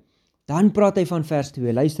 2. Dan praat hy van vers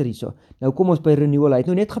 2. Luister hierso. Nou kom ons by renewal. Hy het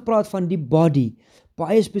nou net gepraat van die body.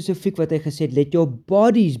 Baie spesifiek wat hy gesê het, let your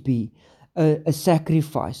bodies be a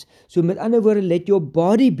sacrifice. So met ander woorde, let your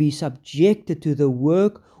body be subjected to the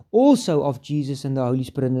work also of Jesus and the Holy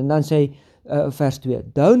Spirit. En dan sê hy, vers 2,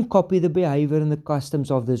 don't copy the behavior and the customs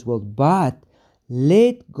of this world, but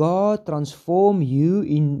let God transform you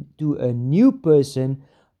into a new person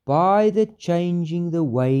by the changing the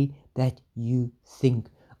way that you think.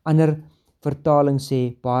 Ander vertaling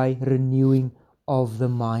sê, by renewing of the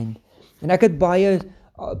mind. En ek het baie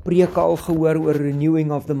preke al gehoor oor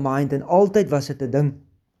renewing of the mind, en altyd was dit 'n ding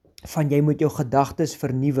van jy moet jou gedagtes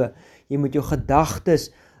vernuwe, jy moet jou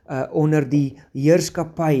gedagtes onder die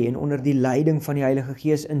heerskappy en onder die leiding van die Heilige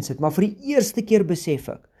Gees insit. Maar vir die eerste keer besef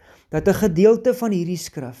ek dat 'n gedeelte van hierdie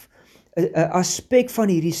skrif, 'n aspek van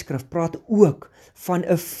hierdie skrif praat ook van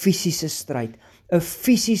 'n fisiese stryd, 'n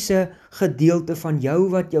fisiese gedeelte van jou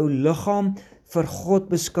wat jou liggaam vir God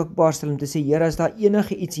beskikbaar stel om te sê, Here, as daar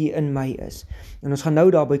enige iets hier in my is, en ons gaan nou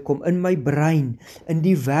daarby kom, in my brein, in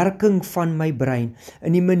die werking van my brein,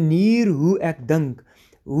 in die manier hoe ek dink,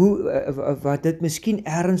 wat dit miskien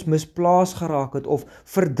ergens misplaas geraak het, of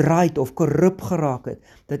verdraaid, of korrup geraak het,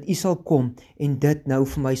 dat U sal kom, en dit nou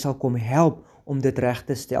vir my sal kom help, om dit reg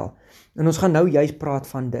te stel. En ons gaan nou juist praat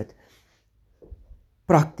van dit,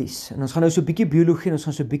 prakties, en ons gaan nou so 'n bietjie biologie, en ons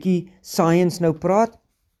gaan so 'n bietjie science nou praat,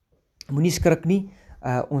 moenie skrik nie,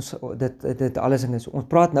 dit alles is, ons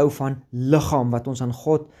praat nou van liggaam, wat ons aan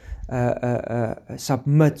God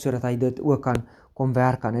submit, sodat hy dit ook kan kom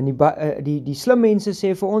werk aan. En die slim mense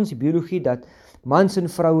sê vir ons, die biologie, dat mans en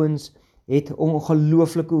vrouens het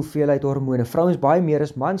ongelooflike hoeveelheid hormone. Vrouens baie meer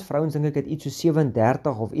as mans, vrouens dink ek het iets so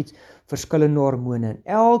 37 of iets verskillende hormone. En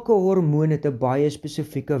elke hormoon het 'n baie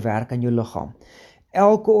spesifieke werk aan jou liggaam.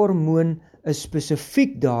 Elke hormoon is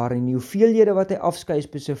spesifiek daar, en die hoeveelhede wat hy afskei is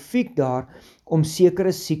spesifiek daar, om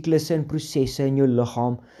sekere siklusse en prosesse in jou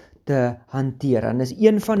liggaam te hanteer. En as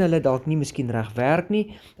een van hulle dalk nie miskien reg werk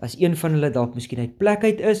nie, as een van hulle dalk miskien uit plek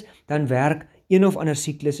uit is, dan werk een of ander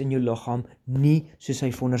siklus in jou liggaam nie soos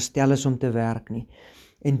hy veronderstel is om te werk nie.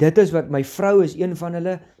 En dit is wat my vrou is een van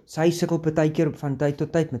hulle, sy sukkel partykeer van tyd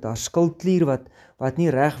tot tyd met haar skildklier wat nie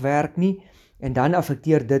reg werk nie, en dan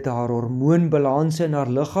affekteer dit haar hormoonbalanse in haar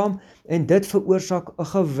liggaam, en dit veroorsaak 'n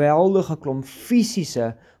geweldige klomp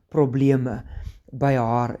fisiese probleme by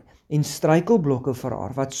haar, en struikelblokke vir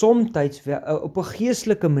haar, wat soms op 'n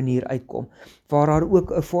geestelike manier uitkom, waar haar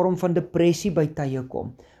ook 'n vorm van depressie by tye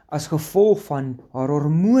kom, as gevolg van haar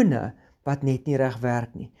hormone, wat net nie reg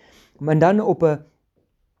werk nie. Maar dan om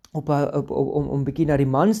 'n bietjie na die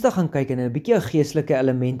mans te gaan kyk, en 'n bietjie 'n geestelike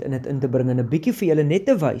element in dit in te bring, en 'n bietjie vir julle net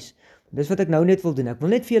te wys, dis wat ek nou net wil doen, ek wil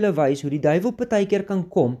net vir julle wys, hoe die duiwel partykeer kan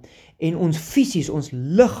kom, en ons fisies, ons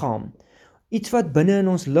liggaam, iets wat binne in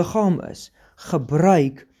ons liggaam is,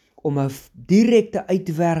 gebruik, om 'n direkte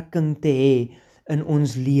uitwerking te hê in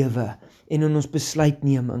ons lewe, en in ons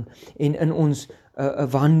besluitneming, en in ons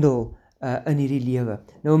wandel in hierdie lewe.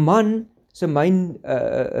 Nou 'n man se myn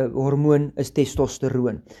hormoon is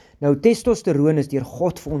testosteroon. Nou testosteroon is deur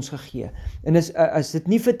God vir ons gegee, en as dit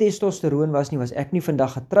nie vir testosteroon was nie, was ek nie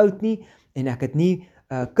vandag getroud nie, en ek het nie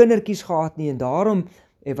kindertjies gehad nie, en daarom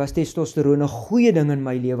was testosteroon 'n goeie ding in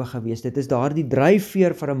my lewe gewees. Dit is daardie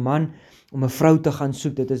dryfveer vir 'n man om 'n vrou te gaan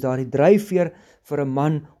soek. Dit is daardie dryfveer vir 'n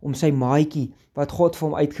man om sy maatjie wat God vir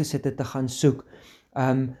hom uitgesit het te gaan soek.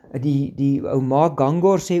 Die ou Maak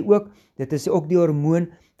sê ook, dit is ook die hormoon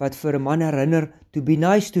wat vir 'n man herinner to be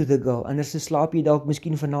nice to the girl, anders slaap jy dalk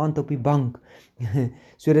miskien vanaand op die bank.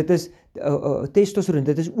 So dit is testosteroon,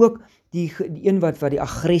 dit is ook die een wat die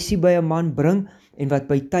aggressie by 'n man bring, en wat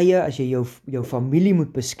by tye, as jy jou familie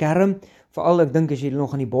moet beskerm, veral ek dink as jy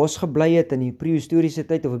nog in die bos gebly het in die prehistoriese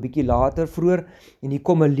tyd, of 'n bietjie later vroeër, en hier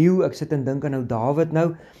kom 'n leeu, ek sit en dink aan nou Dawid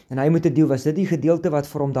nou, en hy moet 'n deel, was dit die gedeelte wat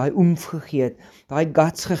vir hom daai oomf gegee het, daai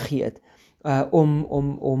guts gegee het,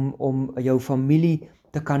 om jou familie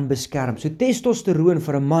te kan beskerm. So testosteroon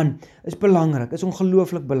vir 'n man is belangrik, is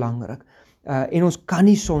ongelooflik belangrik, en ons kan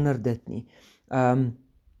nie sonder dit nie.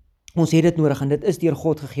 Ons het dit nodig, en dit is deur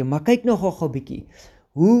God gegee. Maar kyk nou gou 'n bietjie,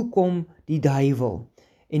 hoe kom die duiwel?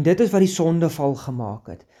 En dit is wat die sondeval gemaak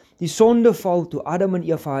het. Die sondeval, toe Adam en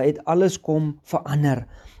Eva het alles kom verander,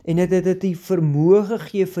 en dit het die vermoë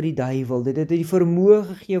gegee vir die duiwel, dit het die vermoë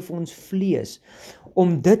gegee vir ons vlees,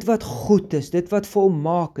 om dit wat goed is, dit wat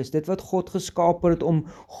volmaak is, dit wat God geskaap het om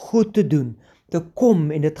goed te doen, te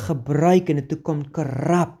kom en dit gebruik, en dit te kom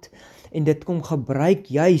corrupt, en dit kom gebruik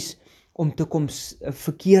juis om te kom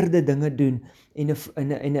verkeerde dinge doen, en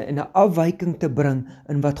 'n afwyking te bring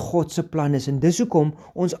in wat God se plan is, en dis hoekom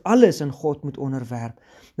ons alles in God moet onderwerp.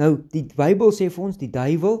 Nou, die Bybel sê vir ons, die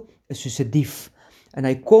duiwel is soos 'n dief, en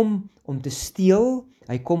hy kom om te steel,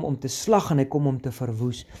 hy kom om te slag, en hy kom om te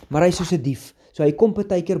verwoes, maar hy is soos 'n dief, so hy kom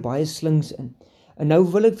partykeer baie slings in. En nou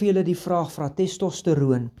wil ek vir julle die vraag vra,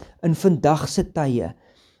 testosteroon, in vandag se tye,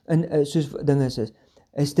 soos dinge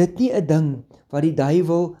is dit nie 'n ding wat die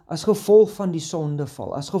duiwel as gevolg van die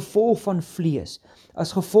sondeval, as gevolg van vlees,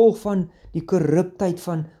 as gevolg van die korruptheid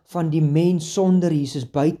van die mens sonder Jesus,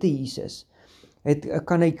 buite Jesus,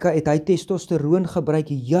 het hy testosteroon gebruik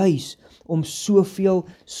juis om soveel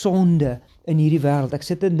sonde in hierdie wêreld. Ek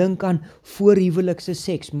sit en dink aan voorhuwelikse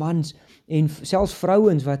seks, mans en selfs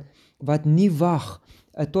vrouens wat nie wag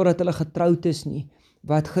totdat hulle getroud is nie,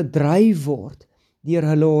 wat gedryf word deur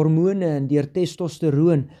hulle hormone en deur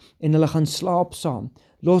testosteroon, en hulle gaan slaap saam.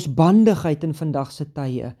 Losbandigheid in vandag se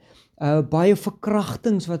tye, baie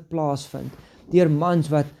verkrachtings wat plaasvind deur mans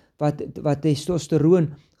wat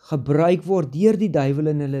testosteroon gebruik word deur die duiwel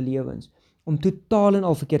in hulle lewens, om totaal en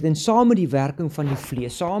al verkeerd, en saam met die werking van die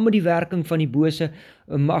vlees, saam met die werking van die bose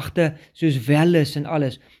magte, soos welles en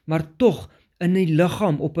alles, maar tog in die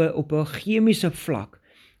liggaam op 'n chemiese vlak,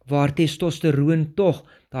 waar testosteroon tog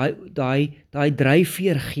daai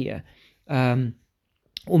dryfveer gee,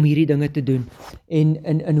 om hierdie dinge te doen,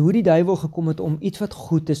 en hoe die duiwel gekom het om iets wat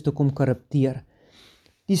goed is te kom korrupteer.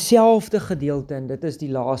 Dieselfde gedeelte, en dit is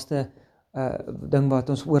die laaste ding wat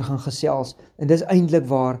ons oor gaan gesels, en dis eintlik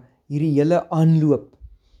waar hierdie hele aanloop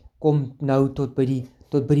kom nou tot by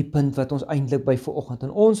die punt wat ons eintlik by vanoggend,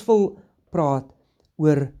 en ons wil praat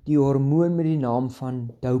oor die hormoon met die naam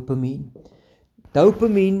van dopamien.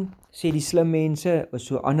 Dopamien, sê die slim mense,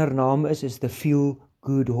 so 'n ander naam is the feel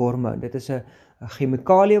good hormone. Dit is 'n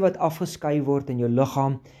chemikalie wat afgeskei word in jou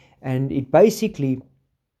liggaam, and it basically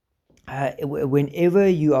whenever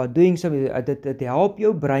you are doing something, dit help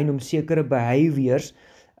jou brein om sekere behaviors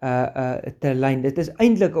te lyn. Dit is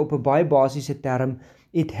eintlik op 'n baie basiese term,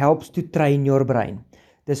 it helps to train your brain.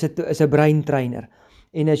 Dis 'n breintrainer.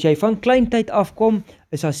 En as jy van kleintyd afkom,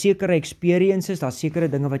 is daar sekere experiences, daar sekere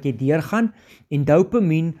dinge wat jy deurgaan, en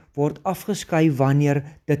dopamien word afgeskei wanneer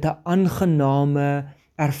dit 'n aangename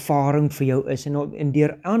ervaring vir jou is, en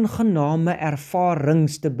deur aangename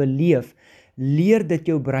ervarings te beleef, leer dit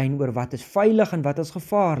jou brein oor wat is veilig en wat is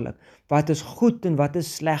gevaarlik, wat is goed en wat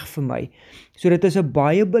is sleg vir my. So dit is 'n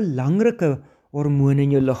baie belangrike hormoon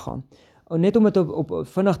in jou liggaam. Net om dit op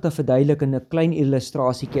vinnig te verduidelik in 'n klein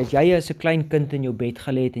illustrasietjie, as jy as 'n klein kind in jou bed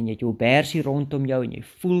gelê het en jy het jou bersie rondom jou en jy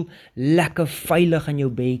voel lekker veilig in jou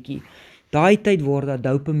bedjie, daai tyd word daar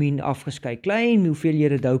dopamien afgeskei, klein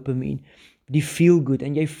hoeveelhede dopamien, die feel good,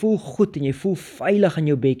 en jy voel goed en jy voel veilig in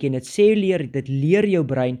jou bedjie, en dit leer jou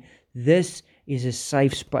brein, this is a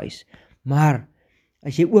safe space. Maar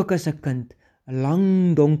as jy ook as 'n kind 'n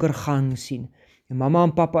lang donker gang sien, en mamma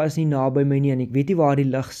en pappa is nie naby my nie, en ek weet nie waar die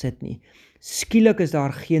lig sit nie, skielik is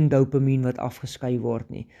daar geen dopamien wat afgeskei word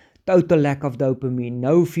nie, total lack of dopamine,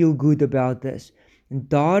 no feel good about this, en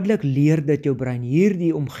dadelik leer dit jou brein,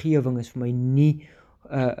 hierdie omgewing is vir my nie,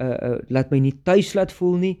 laat my nie tuis laat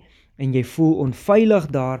voel nie, en jy voel onveilig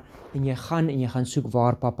daar, en jy gaan soek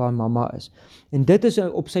waar pappa en mamma is. En dit is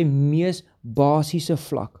op sy mees basiese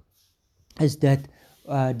vlak, is dit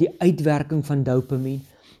die uitwerking van dopamien.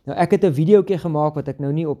 Nou ek het 'n videoetjie gemaak wat ek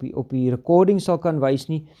nou nie op die recording sal kan wys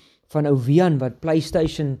nie, van ou Wian wat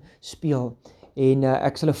PlayStation speel, en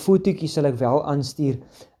ek sal 'n fotootjie sal ek wel aanstuur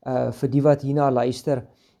vir die wat hierna luister,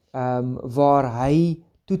 waar hy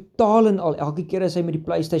totaal en al, elke keer as hy met die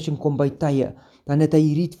PlayStation kom by tye, dan het hy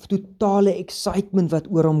hierdie totale excitement wat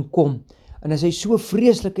oor hom kom, en as hy so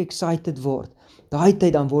vreeslik excited word, daai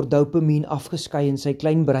tyd dan word dopamien afgeskei in sy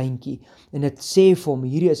klein breintjie, en dit sê vir hom,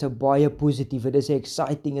 hierdie is 'n baie positiewe, dit is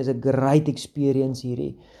exciting, is a great experience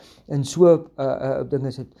hierdie, en so ding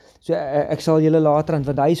is dit, so ek sal julle later aan,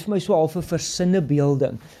 want hy is vir my so half 'n versinne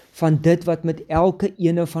beelding, van dit wat met elke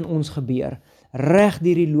ene van ons gebeur, reg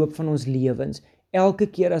deur die loop van ons lewens, elke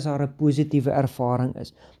keer as daar 'n positiewe ervaring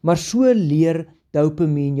is, maar so leer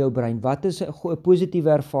dopamien jou brein, wat is 'n positiewe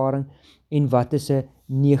ervaring, en wat is 'n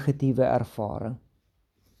negatiewe ervaring.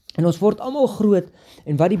 En ons word almal groot,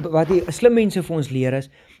 en wat die slim mense vir ons leer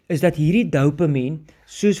is dat hierdie dopamien,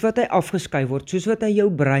 soos wat hy afgeskei word, soos wat hy jou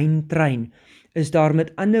brein train, is daar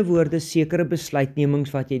met ander woorde sekere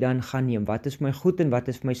besluitnemings wat jy dan gaan neem, wat is vir my goed en wat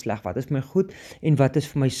is vir my sleg, wat is vir my goed en wat is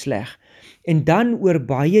vir my sleg. En dan oor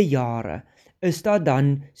baie jare, is daar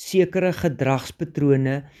dan sekere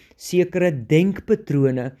gedragspatrone, sekere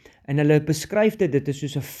denkpatrone, en hulle beskryf dit is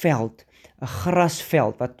soos 'n veld, 'n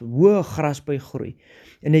grasveld, wat hoë gras by groei.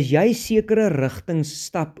 En as jy sekere rigtings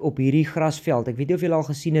stap op hierdie grasveld, ek weet nie of jy al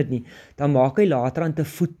gesien het nie, dan maak hy later aan 'n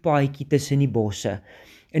voetpaadjie tussen die bosse.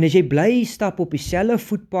 En as jy bly stap op dieselfde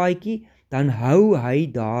voetpaadjie, dan hou hy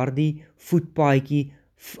daardie voetpaadjie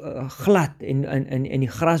glad, en die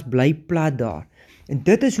gras bly plat daar. En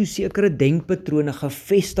dit is hoe sekere denkpatrone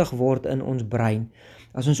gevestig word in ons brein.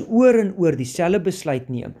 As ons oor en oor dieselfde besluit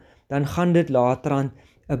neem, dan gaan dit later aan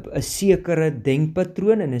 'n sekere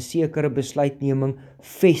denkpatroon en 'n sekere besluitneming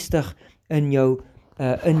vestig in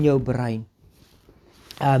jou brein.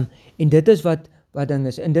 En dit is wat ding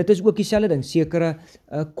is, en dit is ook dieselfde ding, sekere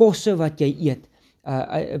kosse wat jy eet,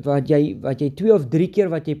 wat jy 2 of 3 keer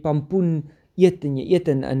wat jy pampoen eet, en jy eet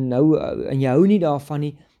en jy hou nie daarvan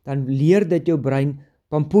nie, dan leer dit jou brein,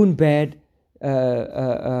 pampoen bad,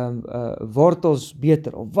 wortels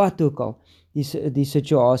beter, of wat ook al die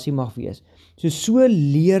situasie mag wees. So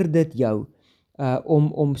leer dit jou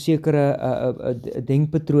om sekere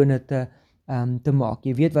denkpatrone te maak.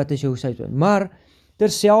 Jy weet wat is jou sypatroon. Maar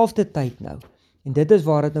terselfdertyd nou, en dit is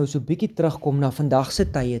waar dit nou so bietjie terugkom na vandag se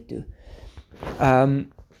tye toe.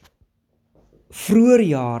 vroeër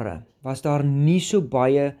jare was daar nie so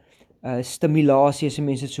baie stimulasie, as 'n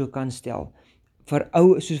mens dit so kan stel, vir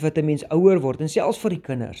soos wat 'n mens ouer word, en selfs vir die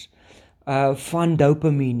kinders, van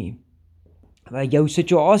dopamien nie. Jou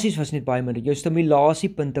situasies was net baie minder, jou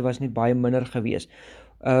stimulasiepunte was net baie minder gewees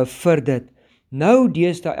vir dit. Nou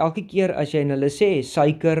deesdae, elke keer as jy en hulle sê,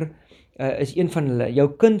 suiker is een van hulle, jou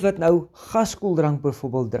kind wat nou gaskoeldrank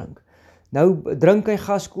byvoorbeeld drink, nou drink hy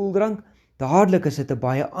gaskoeldrank, dadelik is dit 'n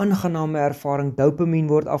baie aangename ervaring, dopamien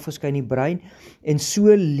word afgeskei in die brein, en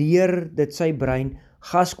so leer dit sy brein,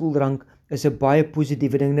 gaskoeldrank is 'n baie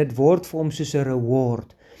positiewe ding, dit word vir hom soos 'n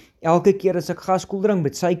reward. Elke keer as ek gaskoeldrank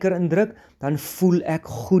met suiker indruk, dan voel ek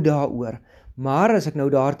goed daaroor. Maar as ek nou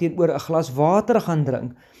daarteenoor 'n glas water gaan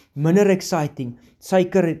drink, minder exciting.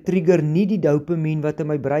 Suiker trigger nie die dopamien wat in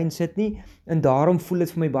my brein sit nie, en daarom voel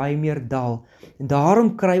dit vir my baie meer dal. En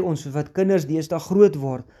daarom kry ons, wat kinders deesdae groot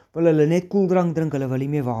word, wil hulle net koeldrank drink, hulle wil nie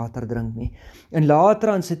meer water drink nie. En later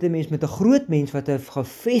aan sit 'n mens met 'n groot mens wat 'n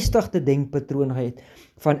gevestigde denkpatroon het,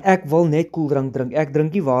 van ek wil net koeldrank drink, ek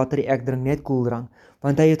drink nie water nie, ek drink net koeldrank,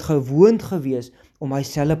 want hy het gewoond gewees om hy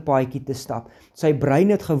selfe paadjie te stap. Sy brein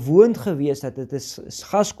het gewoond gewees dat dit is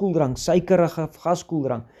gaskoeldrank, suikerige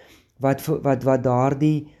gaskoeldrank, wat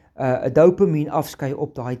daardie dopamien afskei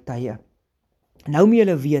op daai tye. Nou moet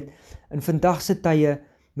julle weet, in vandag se tye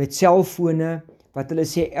met selfone, wat hulle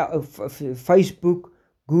sê, Facebook,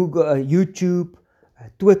 Google, YouTube,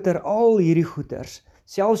 Twitter, al hierdie goeters,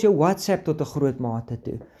 selfs jou WhatsApp tot 'n groot mate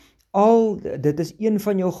toe. Dit is een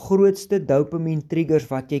van jou grootste dopamine triggers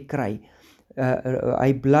wat jy kry.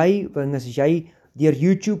 Hy bly, as jy deur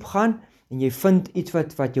YouTube gaan, en jy vind iets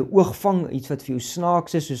wat jou oog vang, iets wat vir jou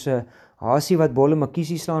snaaks is, soos 'n hasie wat bolle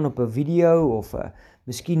makiesie slaan op 'n video, of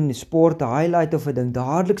miskien 'n sport highlight of 'n ding,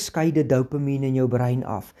 dadelik skei dit dopamien in jou brein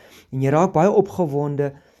af. En jy raak baie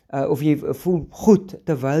opgewonde, of jy voel goed,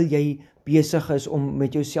 terwyl jy besig is om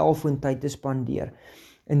met jou selfoon tyd te spandeer.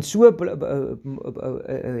 En so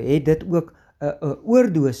het dit ook 'n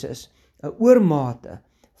oordosis, 'n oormate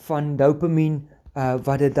van dopamien,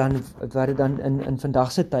 wat dit dan in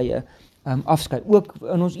vandag se tye afskei. Ook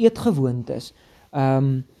in ons eetgewoontes,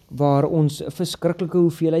 waar ons 'n verskriklike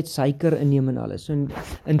hoeveelheid suiker inneem en alles.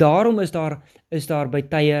 En daarom is daar by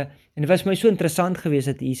tye, en dit was my so interessant geweest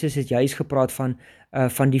dat Jesus het juis gepraat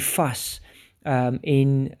van die vas.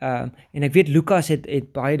 En ek weet Lukas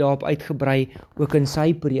het baie daarop uitgebrei, ook in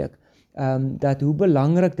sy preek, dat hoe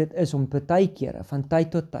belangrik dit is om partykeer van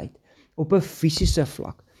tyd tot tyd op 'n fisiese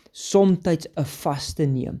vlak somtyds 'n vas te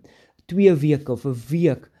neem, 2 weke of 'n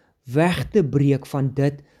week weg te breek van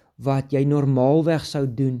dit wat jy normaalweg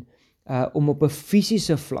sou doen, om op 'n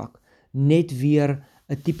fisiese vlak net weer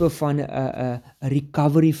 'n tipe van 'n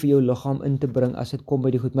recovery vir jou liggaam in te bring as dit kom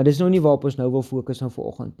by die goed. Maar dis nou nie waarop ons nou wil fokus nou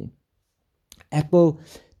vanoggend nie. Ek wil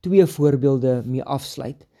 2 voorbeelde mee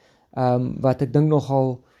afsluit, wat ek dink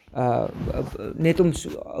nogal net om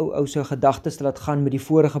ou se gedagtes te laat gaan met die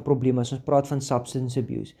vorige probleem as ons praat van substance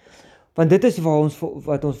abuse. Want dit is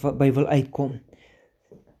wat ons by wil uitkom.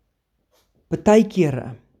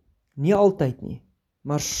 Partykeere, nie altyd nie,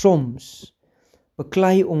 maar soms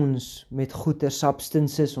beklei ons met goeie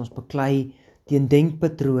substances, ons beklei teen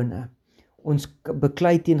denkpatrone, ons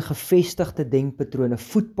beklei teen gevestigde denkpatrone,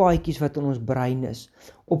 voetpaadjies wat in ons brein is,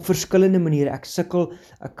 op verskillende maniere. Ek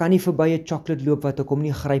kan nie verby 'n chocolate loop wat ek hom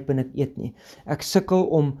nie gryp en ek eet nie. Ek sukkel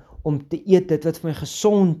om te eet dit wat vir my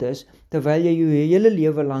gesond is, terwyl jy jou hele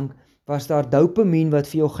lewe lank was daar dopamien wat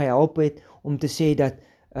vir jou gehelp het om te sê dat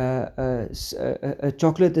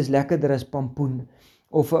chocolate is lekkerder as pampoen,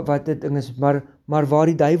 of wat dit ding is, maar waar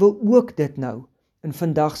die duiwel ook dit nou, in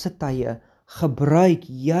vandag se tye, gebruik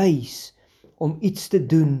juis om iets te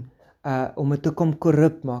doen, om dit te kom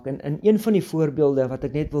korrup maak. En een van die voorbeelde wat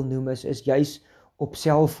ek net wil noem is juis op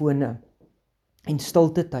selfone en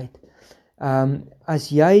stilte tyd. As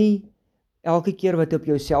jy elke keer wat op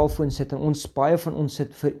jou selfoon sit, en baie van ons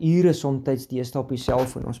sit vir ure somtyds deesdae op die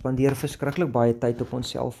selfoon, ons spandeer verskriklik baie tyd op ons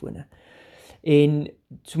selfone. En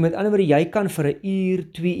so met ander woorde, jy kan vir 1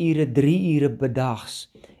 uur, 2 ure, 3 ure bedags,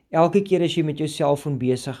 elke keer as jy met jou selfoon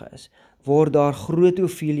besig is, word daar groot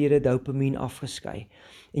hoeveelhede dopamien afgeskei.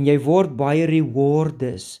 En jy word baie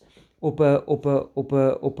rewardes op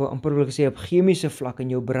 'n amper wil ek sê op chemiese vlak in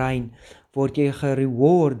jou brein, word jy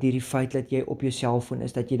gereward deur die feit dat jy op jou selfoon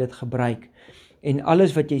is, dat jy dit gebruik. En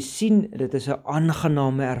alles wat jy sien, dit is 'n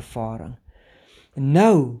aangename ervaring. En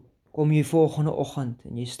nou kom jy volgende oggend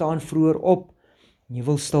en jy staan vroeër op en jy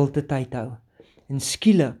wil stilte tyd hou. En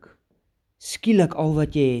skielik al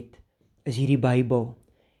wat jy het is hierdie Bybel.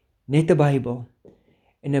 Net 'n Bybel.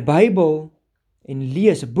 En 'n Bybel en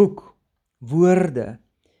lees 'n boek, woorde,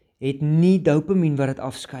 het nie dopamien wat dit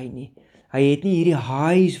afskei nie. Hy het nie hierdie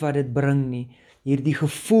highs wat dit bring nie, hierdie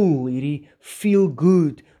gevoel, hierdie feel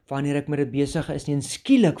good, wanneer ek met dit besig is nie, en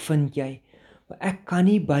skielik vind jy, maar ek kan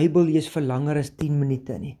nie Bybel lees vir langer as 10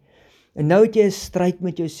 minute nie. En nou het jy 'n stryd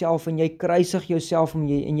met jouself, en jy kruisig jouself, en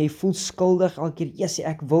jy voel skuldig elke keer, Jessie,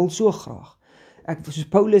 ek wil so graag. Soos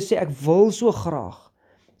Paulus sê, ek wil so graag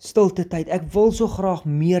stilte tyd, ek wil so graag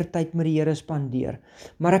meer tyd met die Here spandeer,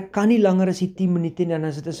 maar ek kan nie langer as die 10 minute nie, en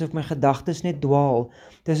as dit asof my gedagtes net dwaal,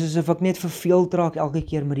 dit is asof ek net verveeld raak elke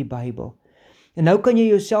keer met die Bybel. En nou kan jy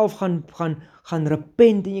jouself gaan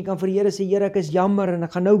repent, en jy kan vir die Here sê, Here, ek is jammer, en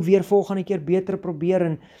ek gaan nou weer volgende keer beter probeer,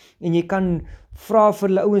 en jy kan vra vir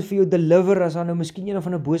hulle ouens vir jou deliver, as daar nou miskien een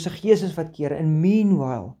van 'n bose gees is wat keer, en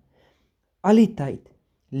meanwhile, al die tyd,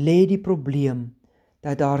 lê die probleem,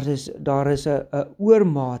 dat daar is 'n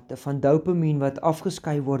oormate van dopamien wat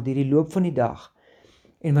afgeskei word deur die loop van die dag,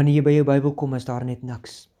 en wanneer jy by jou Bybel kom, is daar net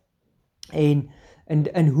niks.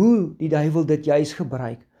 En hoe die duiwel dit juis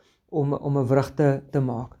gebruik om 'n wrig te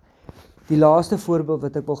maak. Die laaste voorbeeld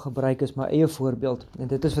wat ek wil gebruik is my eie voorbeeld, en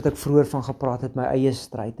dit is wat ek vroeër van gepraat het, my eie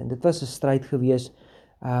stryd, en dit was 'n stryd gewees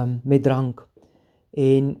met drank,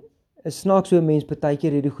 en snaaks so 'n mens baie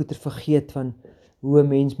keer hierdie goeie vergeet van hoe 'n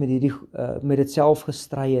mens met dit self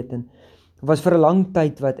gestry het, en was vir 'n lang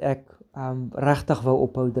tyd wat ek regtig wou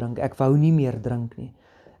ophou drink, ek wou nie meer drink nie.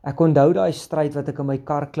 Ek onthou daai stryd wat ek in my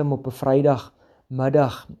kar klim op 'n Vrydag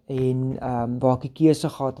middag, en waar ek die keuse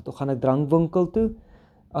gehad het, of gaan ek drankwinkel toe,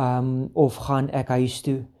 of gaan ek huis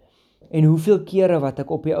toe, en hoeveel kere wat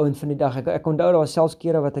ek op die ouend van die dag, ek onthou daar was selfs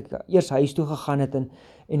kere wat ek eers huis toe gegaan het,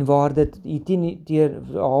 en waar dit na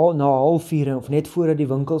 3:30 of net voordat die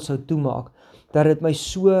winkel sou toemaak, dat dit my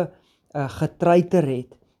so getreiter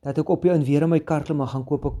het, dat ek op die ouend weer in my kar klim, maar gaan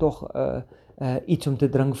koop ek tog iets om te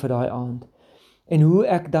drink vir daai aand. En hoe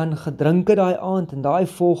ek dan gedrink het daai aand, en daai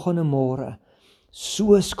volgende môre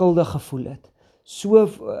so skuldig gevoel het, so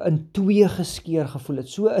in twee geskeur gevoel het,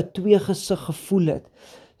 so 'n tweegesig gevoel het,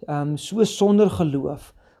 so sonder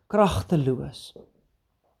geloof, kragteloos,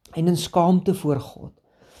 en in skaamte voor God.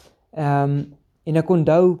 En ek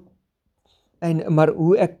onthou, maar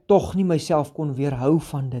hoe ek tog nie myself kon weerhou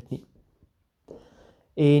van dit nie.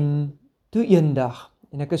 En toe eendag,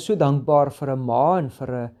 en ek is so dankbaar vir 'n ma en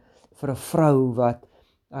vir 'n vrou wat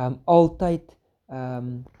altyd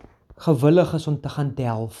gewillig is om te gaan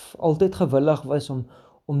delf, altyd gewillig was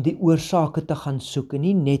om die oorsake te gaan soek, en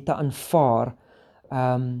nie net te aanvaar,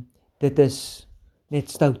 dit is net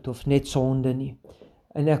stout of net sonde nie.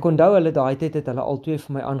 En ek onthou hulle daai tyd het hulle albei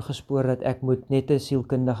vir my aangespoor dat ek moet net 'n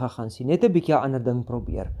sielkundige gaan sien, net 'n bietjie 'n ander ding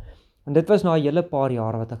probeer. En dit was na 'n hele paar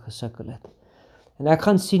jaar wat ek gesukkel het. En ek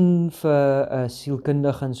gaan sien vir 'n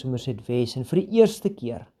sielkundige in Somerset Wes, en vir die eerste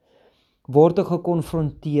keer word ek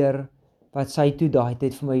gekonfronteer wat sy toe daai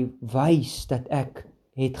tyd vir my wys dat ek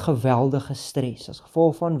het geweldige stres as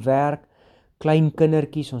gevolg van werk, klein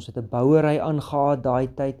kindertjies, ons het 'n bouery aangegaan daai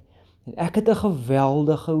tyd, en ek het 'n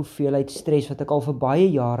geweldige hoeveelheid stres wat ek al vir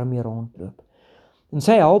baie jare mee rondloop. En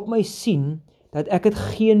sy help my sien dat ek het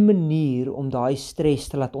geen manier om daai stres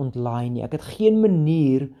te laat ontlaai nie. Ek het geen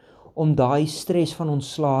manier om daai stres van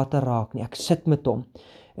ontslae te raak nie. Ek sit met hom.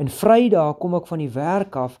 En Vrydag kom ek van die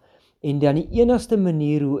werk af, en dan die enigste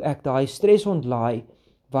manier hoe ek daai stres ontlaai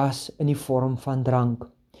was in die vorm van drank.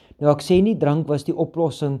 Nou ek sê nie drank was die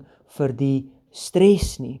oplossing vir die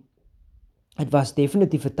stres nie. Dit was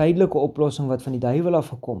definitief 'n tydelike oplossing wat van die duiwel af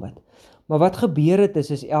gekom het. Maar wat gebeur het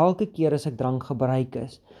is elke keer as ek drank gebruik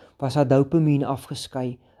is, was daar dopamien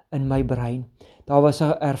afgeskei in my brein. Daar was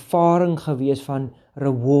 'n ervaring gewees van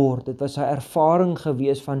reward, dit was 'n ervaring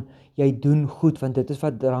gewees van jy doen goed, want dit is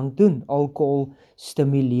wat drank doen. Alkohol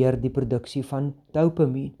stimuleer die produksie van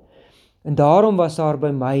dopamien. En daarom was daar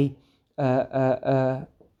by my 'n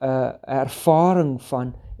ervaring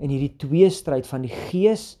van in hierdie tweestryd van die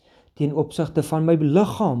gees teen opsigte van my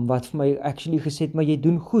liggaam, wat vir my actually gesê het, maar jy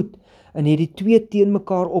doen goed. En hierdie twee teen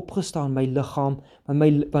mekaar opgestaan, my liggaam,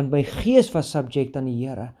 want my gees was subject aan die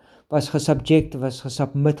Here, was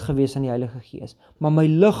gesubmit gewees aan die Heilige Gees, maar my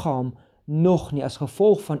liggaam nog nie, as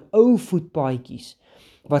gevolg van ou voetpaadjies,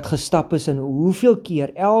 wat gestap is in hoeveel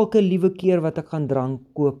keer, elke liewe keer wat ek gaan drank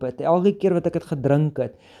koop het, elke keer wat ek het gedrink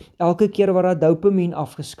het, elke keer waar daar dopamien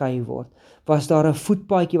afgeskei word, was daar 'n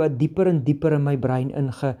voetpaadjie wat dieper en dieper in my brein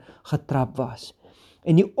ingetrap was.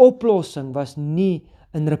 En die oplossing was nie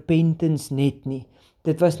in repentance net nie.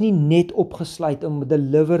 Dit was nie net opgesluit om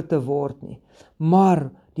deliver te word nie,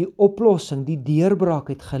 maar die oplossing, die deurbraak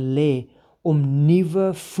het gelê om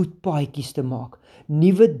nuwe voetpaadjies te maak,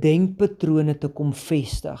 nuwe denkpatrone te kom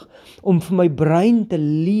vestig, om vir my brein te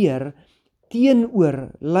leer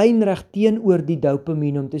lynreg teenoor die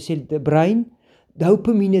dopamien, om te sê, die brein,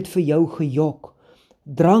 Dopamien het vir jou gejok.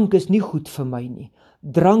 Drank is nie goed vir my nie.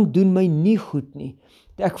 Drank doen my nie goed nie.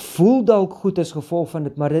 Ek voel dalk goed as gevolg van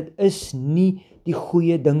dit, maar dit is nie die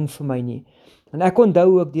goeie ding vir my nie. En ek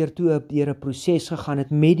onthou ook deur 'n proses gegaan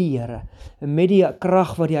het met die Here, en met die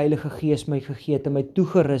krag wat die Heilige Gees my gegee het en my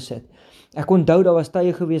toegerus het. Ek onthou daar was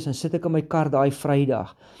tye gewees en sit ek in my kar daai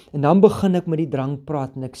Vrydag en dan begin ek met die drank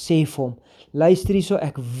praat en ek sê vir hom, luister hierso,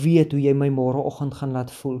 ek weet hoe jy my môreoggend gaan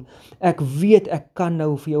laat voel. Ek weet ek kan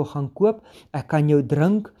nou vir jou gaan koop, ek kan jou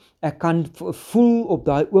drink, ek kan voel op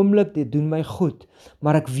daai oomblik, dit doen my goed,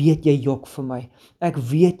 maar ek weet jy jok vir my. Ek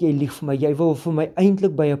weet jy lieg vir my. Jy wil vir my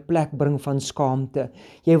eintlik by 'n plek bring van skaamte.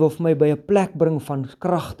 Jy wil vir my by 'n plek bring van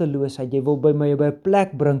kragteloosheid. Jy wil by my by 'n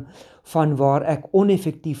plek bring van waar ek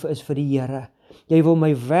oneffektief is vir die Here. Jy wil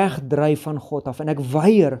my wegdryf van God af en ek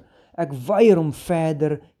weier om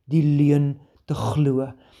verder die leuen te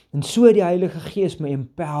glo. En so die Heilige Gees my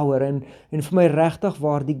empower en vir my regtig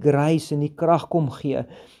waar die grace en die krag kom gee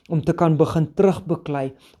om te kan begin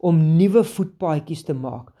terugbeklei, om nuwe voetpaadjies te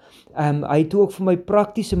maak. Hy het ook vir my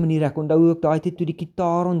praktiese maniere, ek onthou ook daai tyd toe die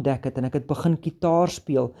gitaar ontdek het en ek het begin gitaar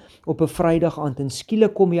speel op 'n Vrydag aand en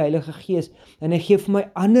skielik kom die Heilige Gees en hy gee vir my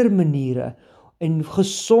ander maniere en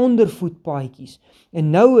gesonder voetpaadjies.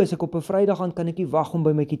 En nou as ek op 'n Vrydag aand kan ek nie wag om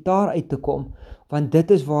by my gitaar uit te kom, want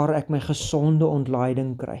dit is waar ek my gesonde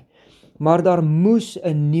ontleiding kry. Maar daar moes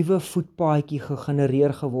 'n nuwe voetpaadjie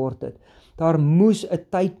gegenereer geword het. Daar moes 'n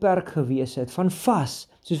tydperk gewees het van vas,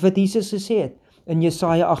 soos wat Jesus gesê het in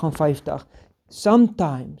Jesaja 58.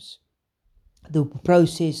 Sometimes the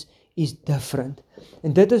process is different.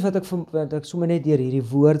 En dit is wat ek sommer net deur hierdie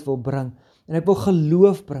woord wil bring. En ek wil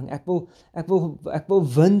geloof bring. Ek wil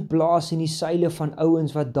wind blaas in die seile van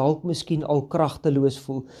ouens wat dalk miskien al kragteloos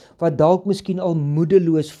voel, wat dalk miskien al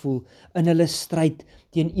moedeloos voel in hulle stryd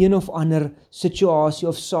teen een of ander situasie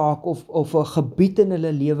of saak of 'n gebied in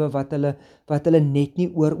hulle lewe wat hulle net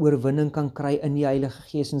nie oorwinning kan kry in die Heilige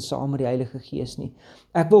Gees en saam met die Heilige Gees nie.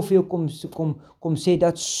 Ek wil vir jou kom sê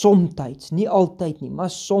dat somtyds, nie altyd nie, maar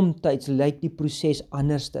somtyds lyk die proses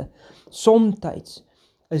anderste. Somtyds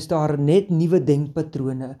is daar net nuwe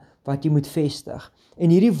denkpatrone wat jy moet vestig. En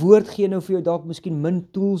hierdie woord gee nou vir jou dalk miskien min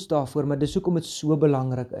tools daarvoor, maar dis hoekom dit so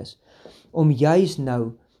belangrik is om juis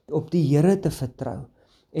nou op die Here te vertrou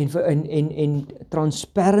en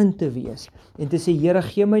transparant te wees en te sê, Here,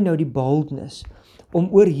 gee my nou die boldness om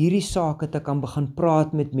oor hierdie sake te kan begin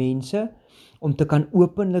praat met mense, om te kan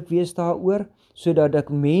openlik wees daaroor, sodat ek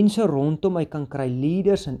mense rondom my kan kry,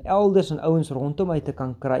 leaders en elders en ouens rondom my te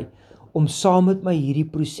kan kry, om saam met my hierdie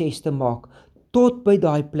proses te maak, tot by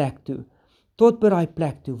daai plek toe,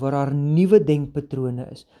 waar daar nuwe denkpatrone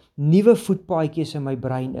is, nuwe voetpaadjies in my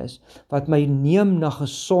brein is, wat my neem na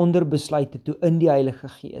gesonder besluite toe in die Heilige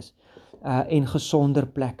Gees, en gesonder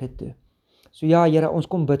plekke toe. So ja, Here, ons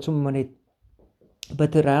kom bid sommer net,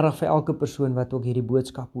 bid regtig vir elke persoon wat ook hierdie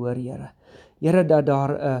boodskap hoor, Here. Here, dat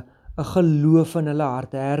daar 'n geloof in hulle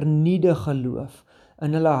harte, hernieude geloof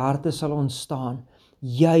in hulle harte sal ontstaan,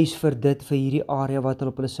 juis vir hierdie area wat hulle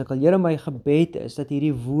op hulle sukkel. Here, my gebed is dat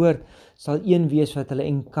hierdie woord sal een wees wat hulle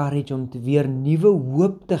encourage om te weer nuwe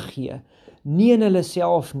hoop te gee, nie in hulle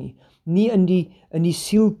self nie in die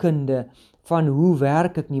sielkunde van hoe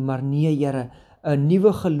werk ek nie, maar nee, Here, 'n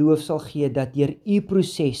nuwe geloof sal gee dat deur u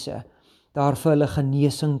prosesse daar vir hulle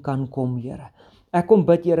genesing kan kom, Here. Ek kom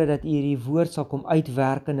bid, Here, dat u hierdie woord sal kom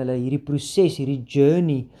uitwerk in hulle, hierdie proses, hierdie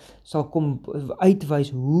journey sal kom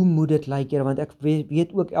uitwys hoe moet dit lyk, Here, want ek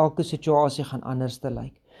weet ook elke situasie gaan anders te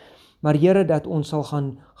lyk. Maar Here, dat ons sal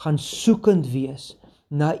gaan soekend wees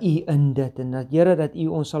na u in dit, en dat Here, dat u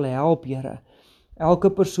ons sal help, Here. Elke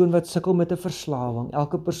persoon wat sukkel met 'n verslawing,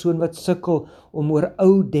 elke persoon wat sukkel om oor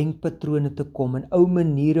ou denkpatrone te kom en ou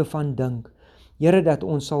maniere van dink. Here, dat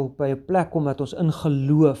ons sal by 'n plek kom dat ons in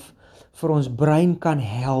geloof vir ons brein kan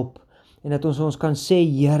help en dat ons kan sê,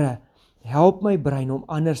 Here, help my brein om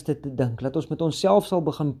anders te dink. Dat ons met onsself sal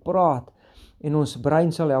begin praat en ons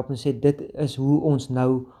brein sal help en sê, dit is hoe ons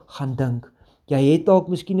nou gaan dink. Jy het dalk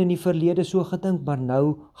miskien in die verlede so gedink, maar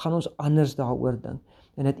nou gaan ons anders daaroor dink.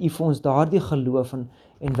 En dat u vir ons daardie geloof en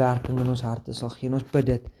werking in ons harte sal gee. En ons bid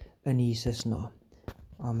dit in Jesus naam.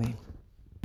 Amen.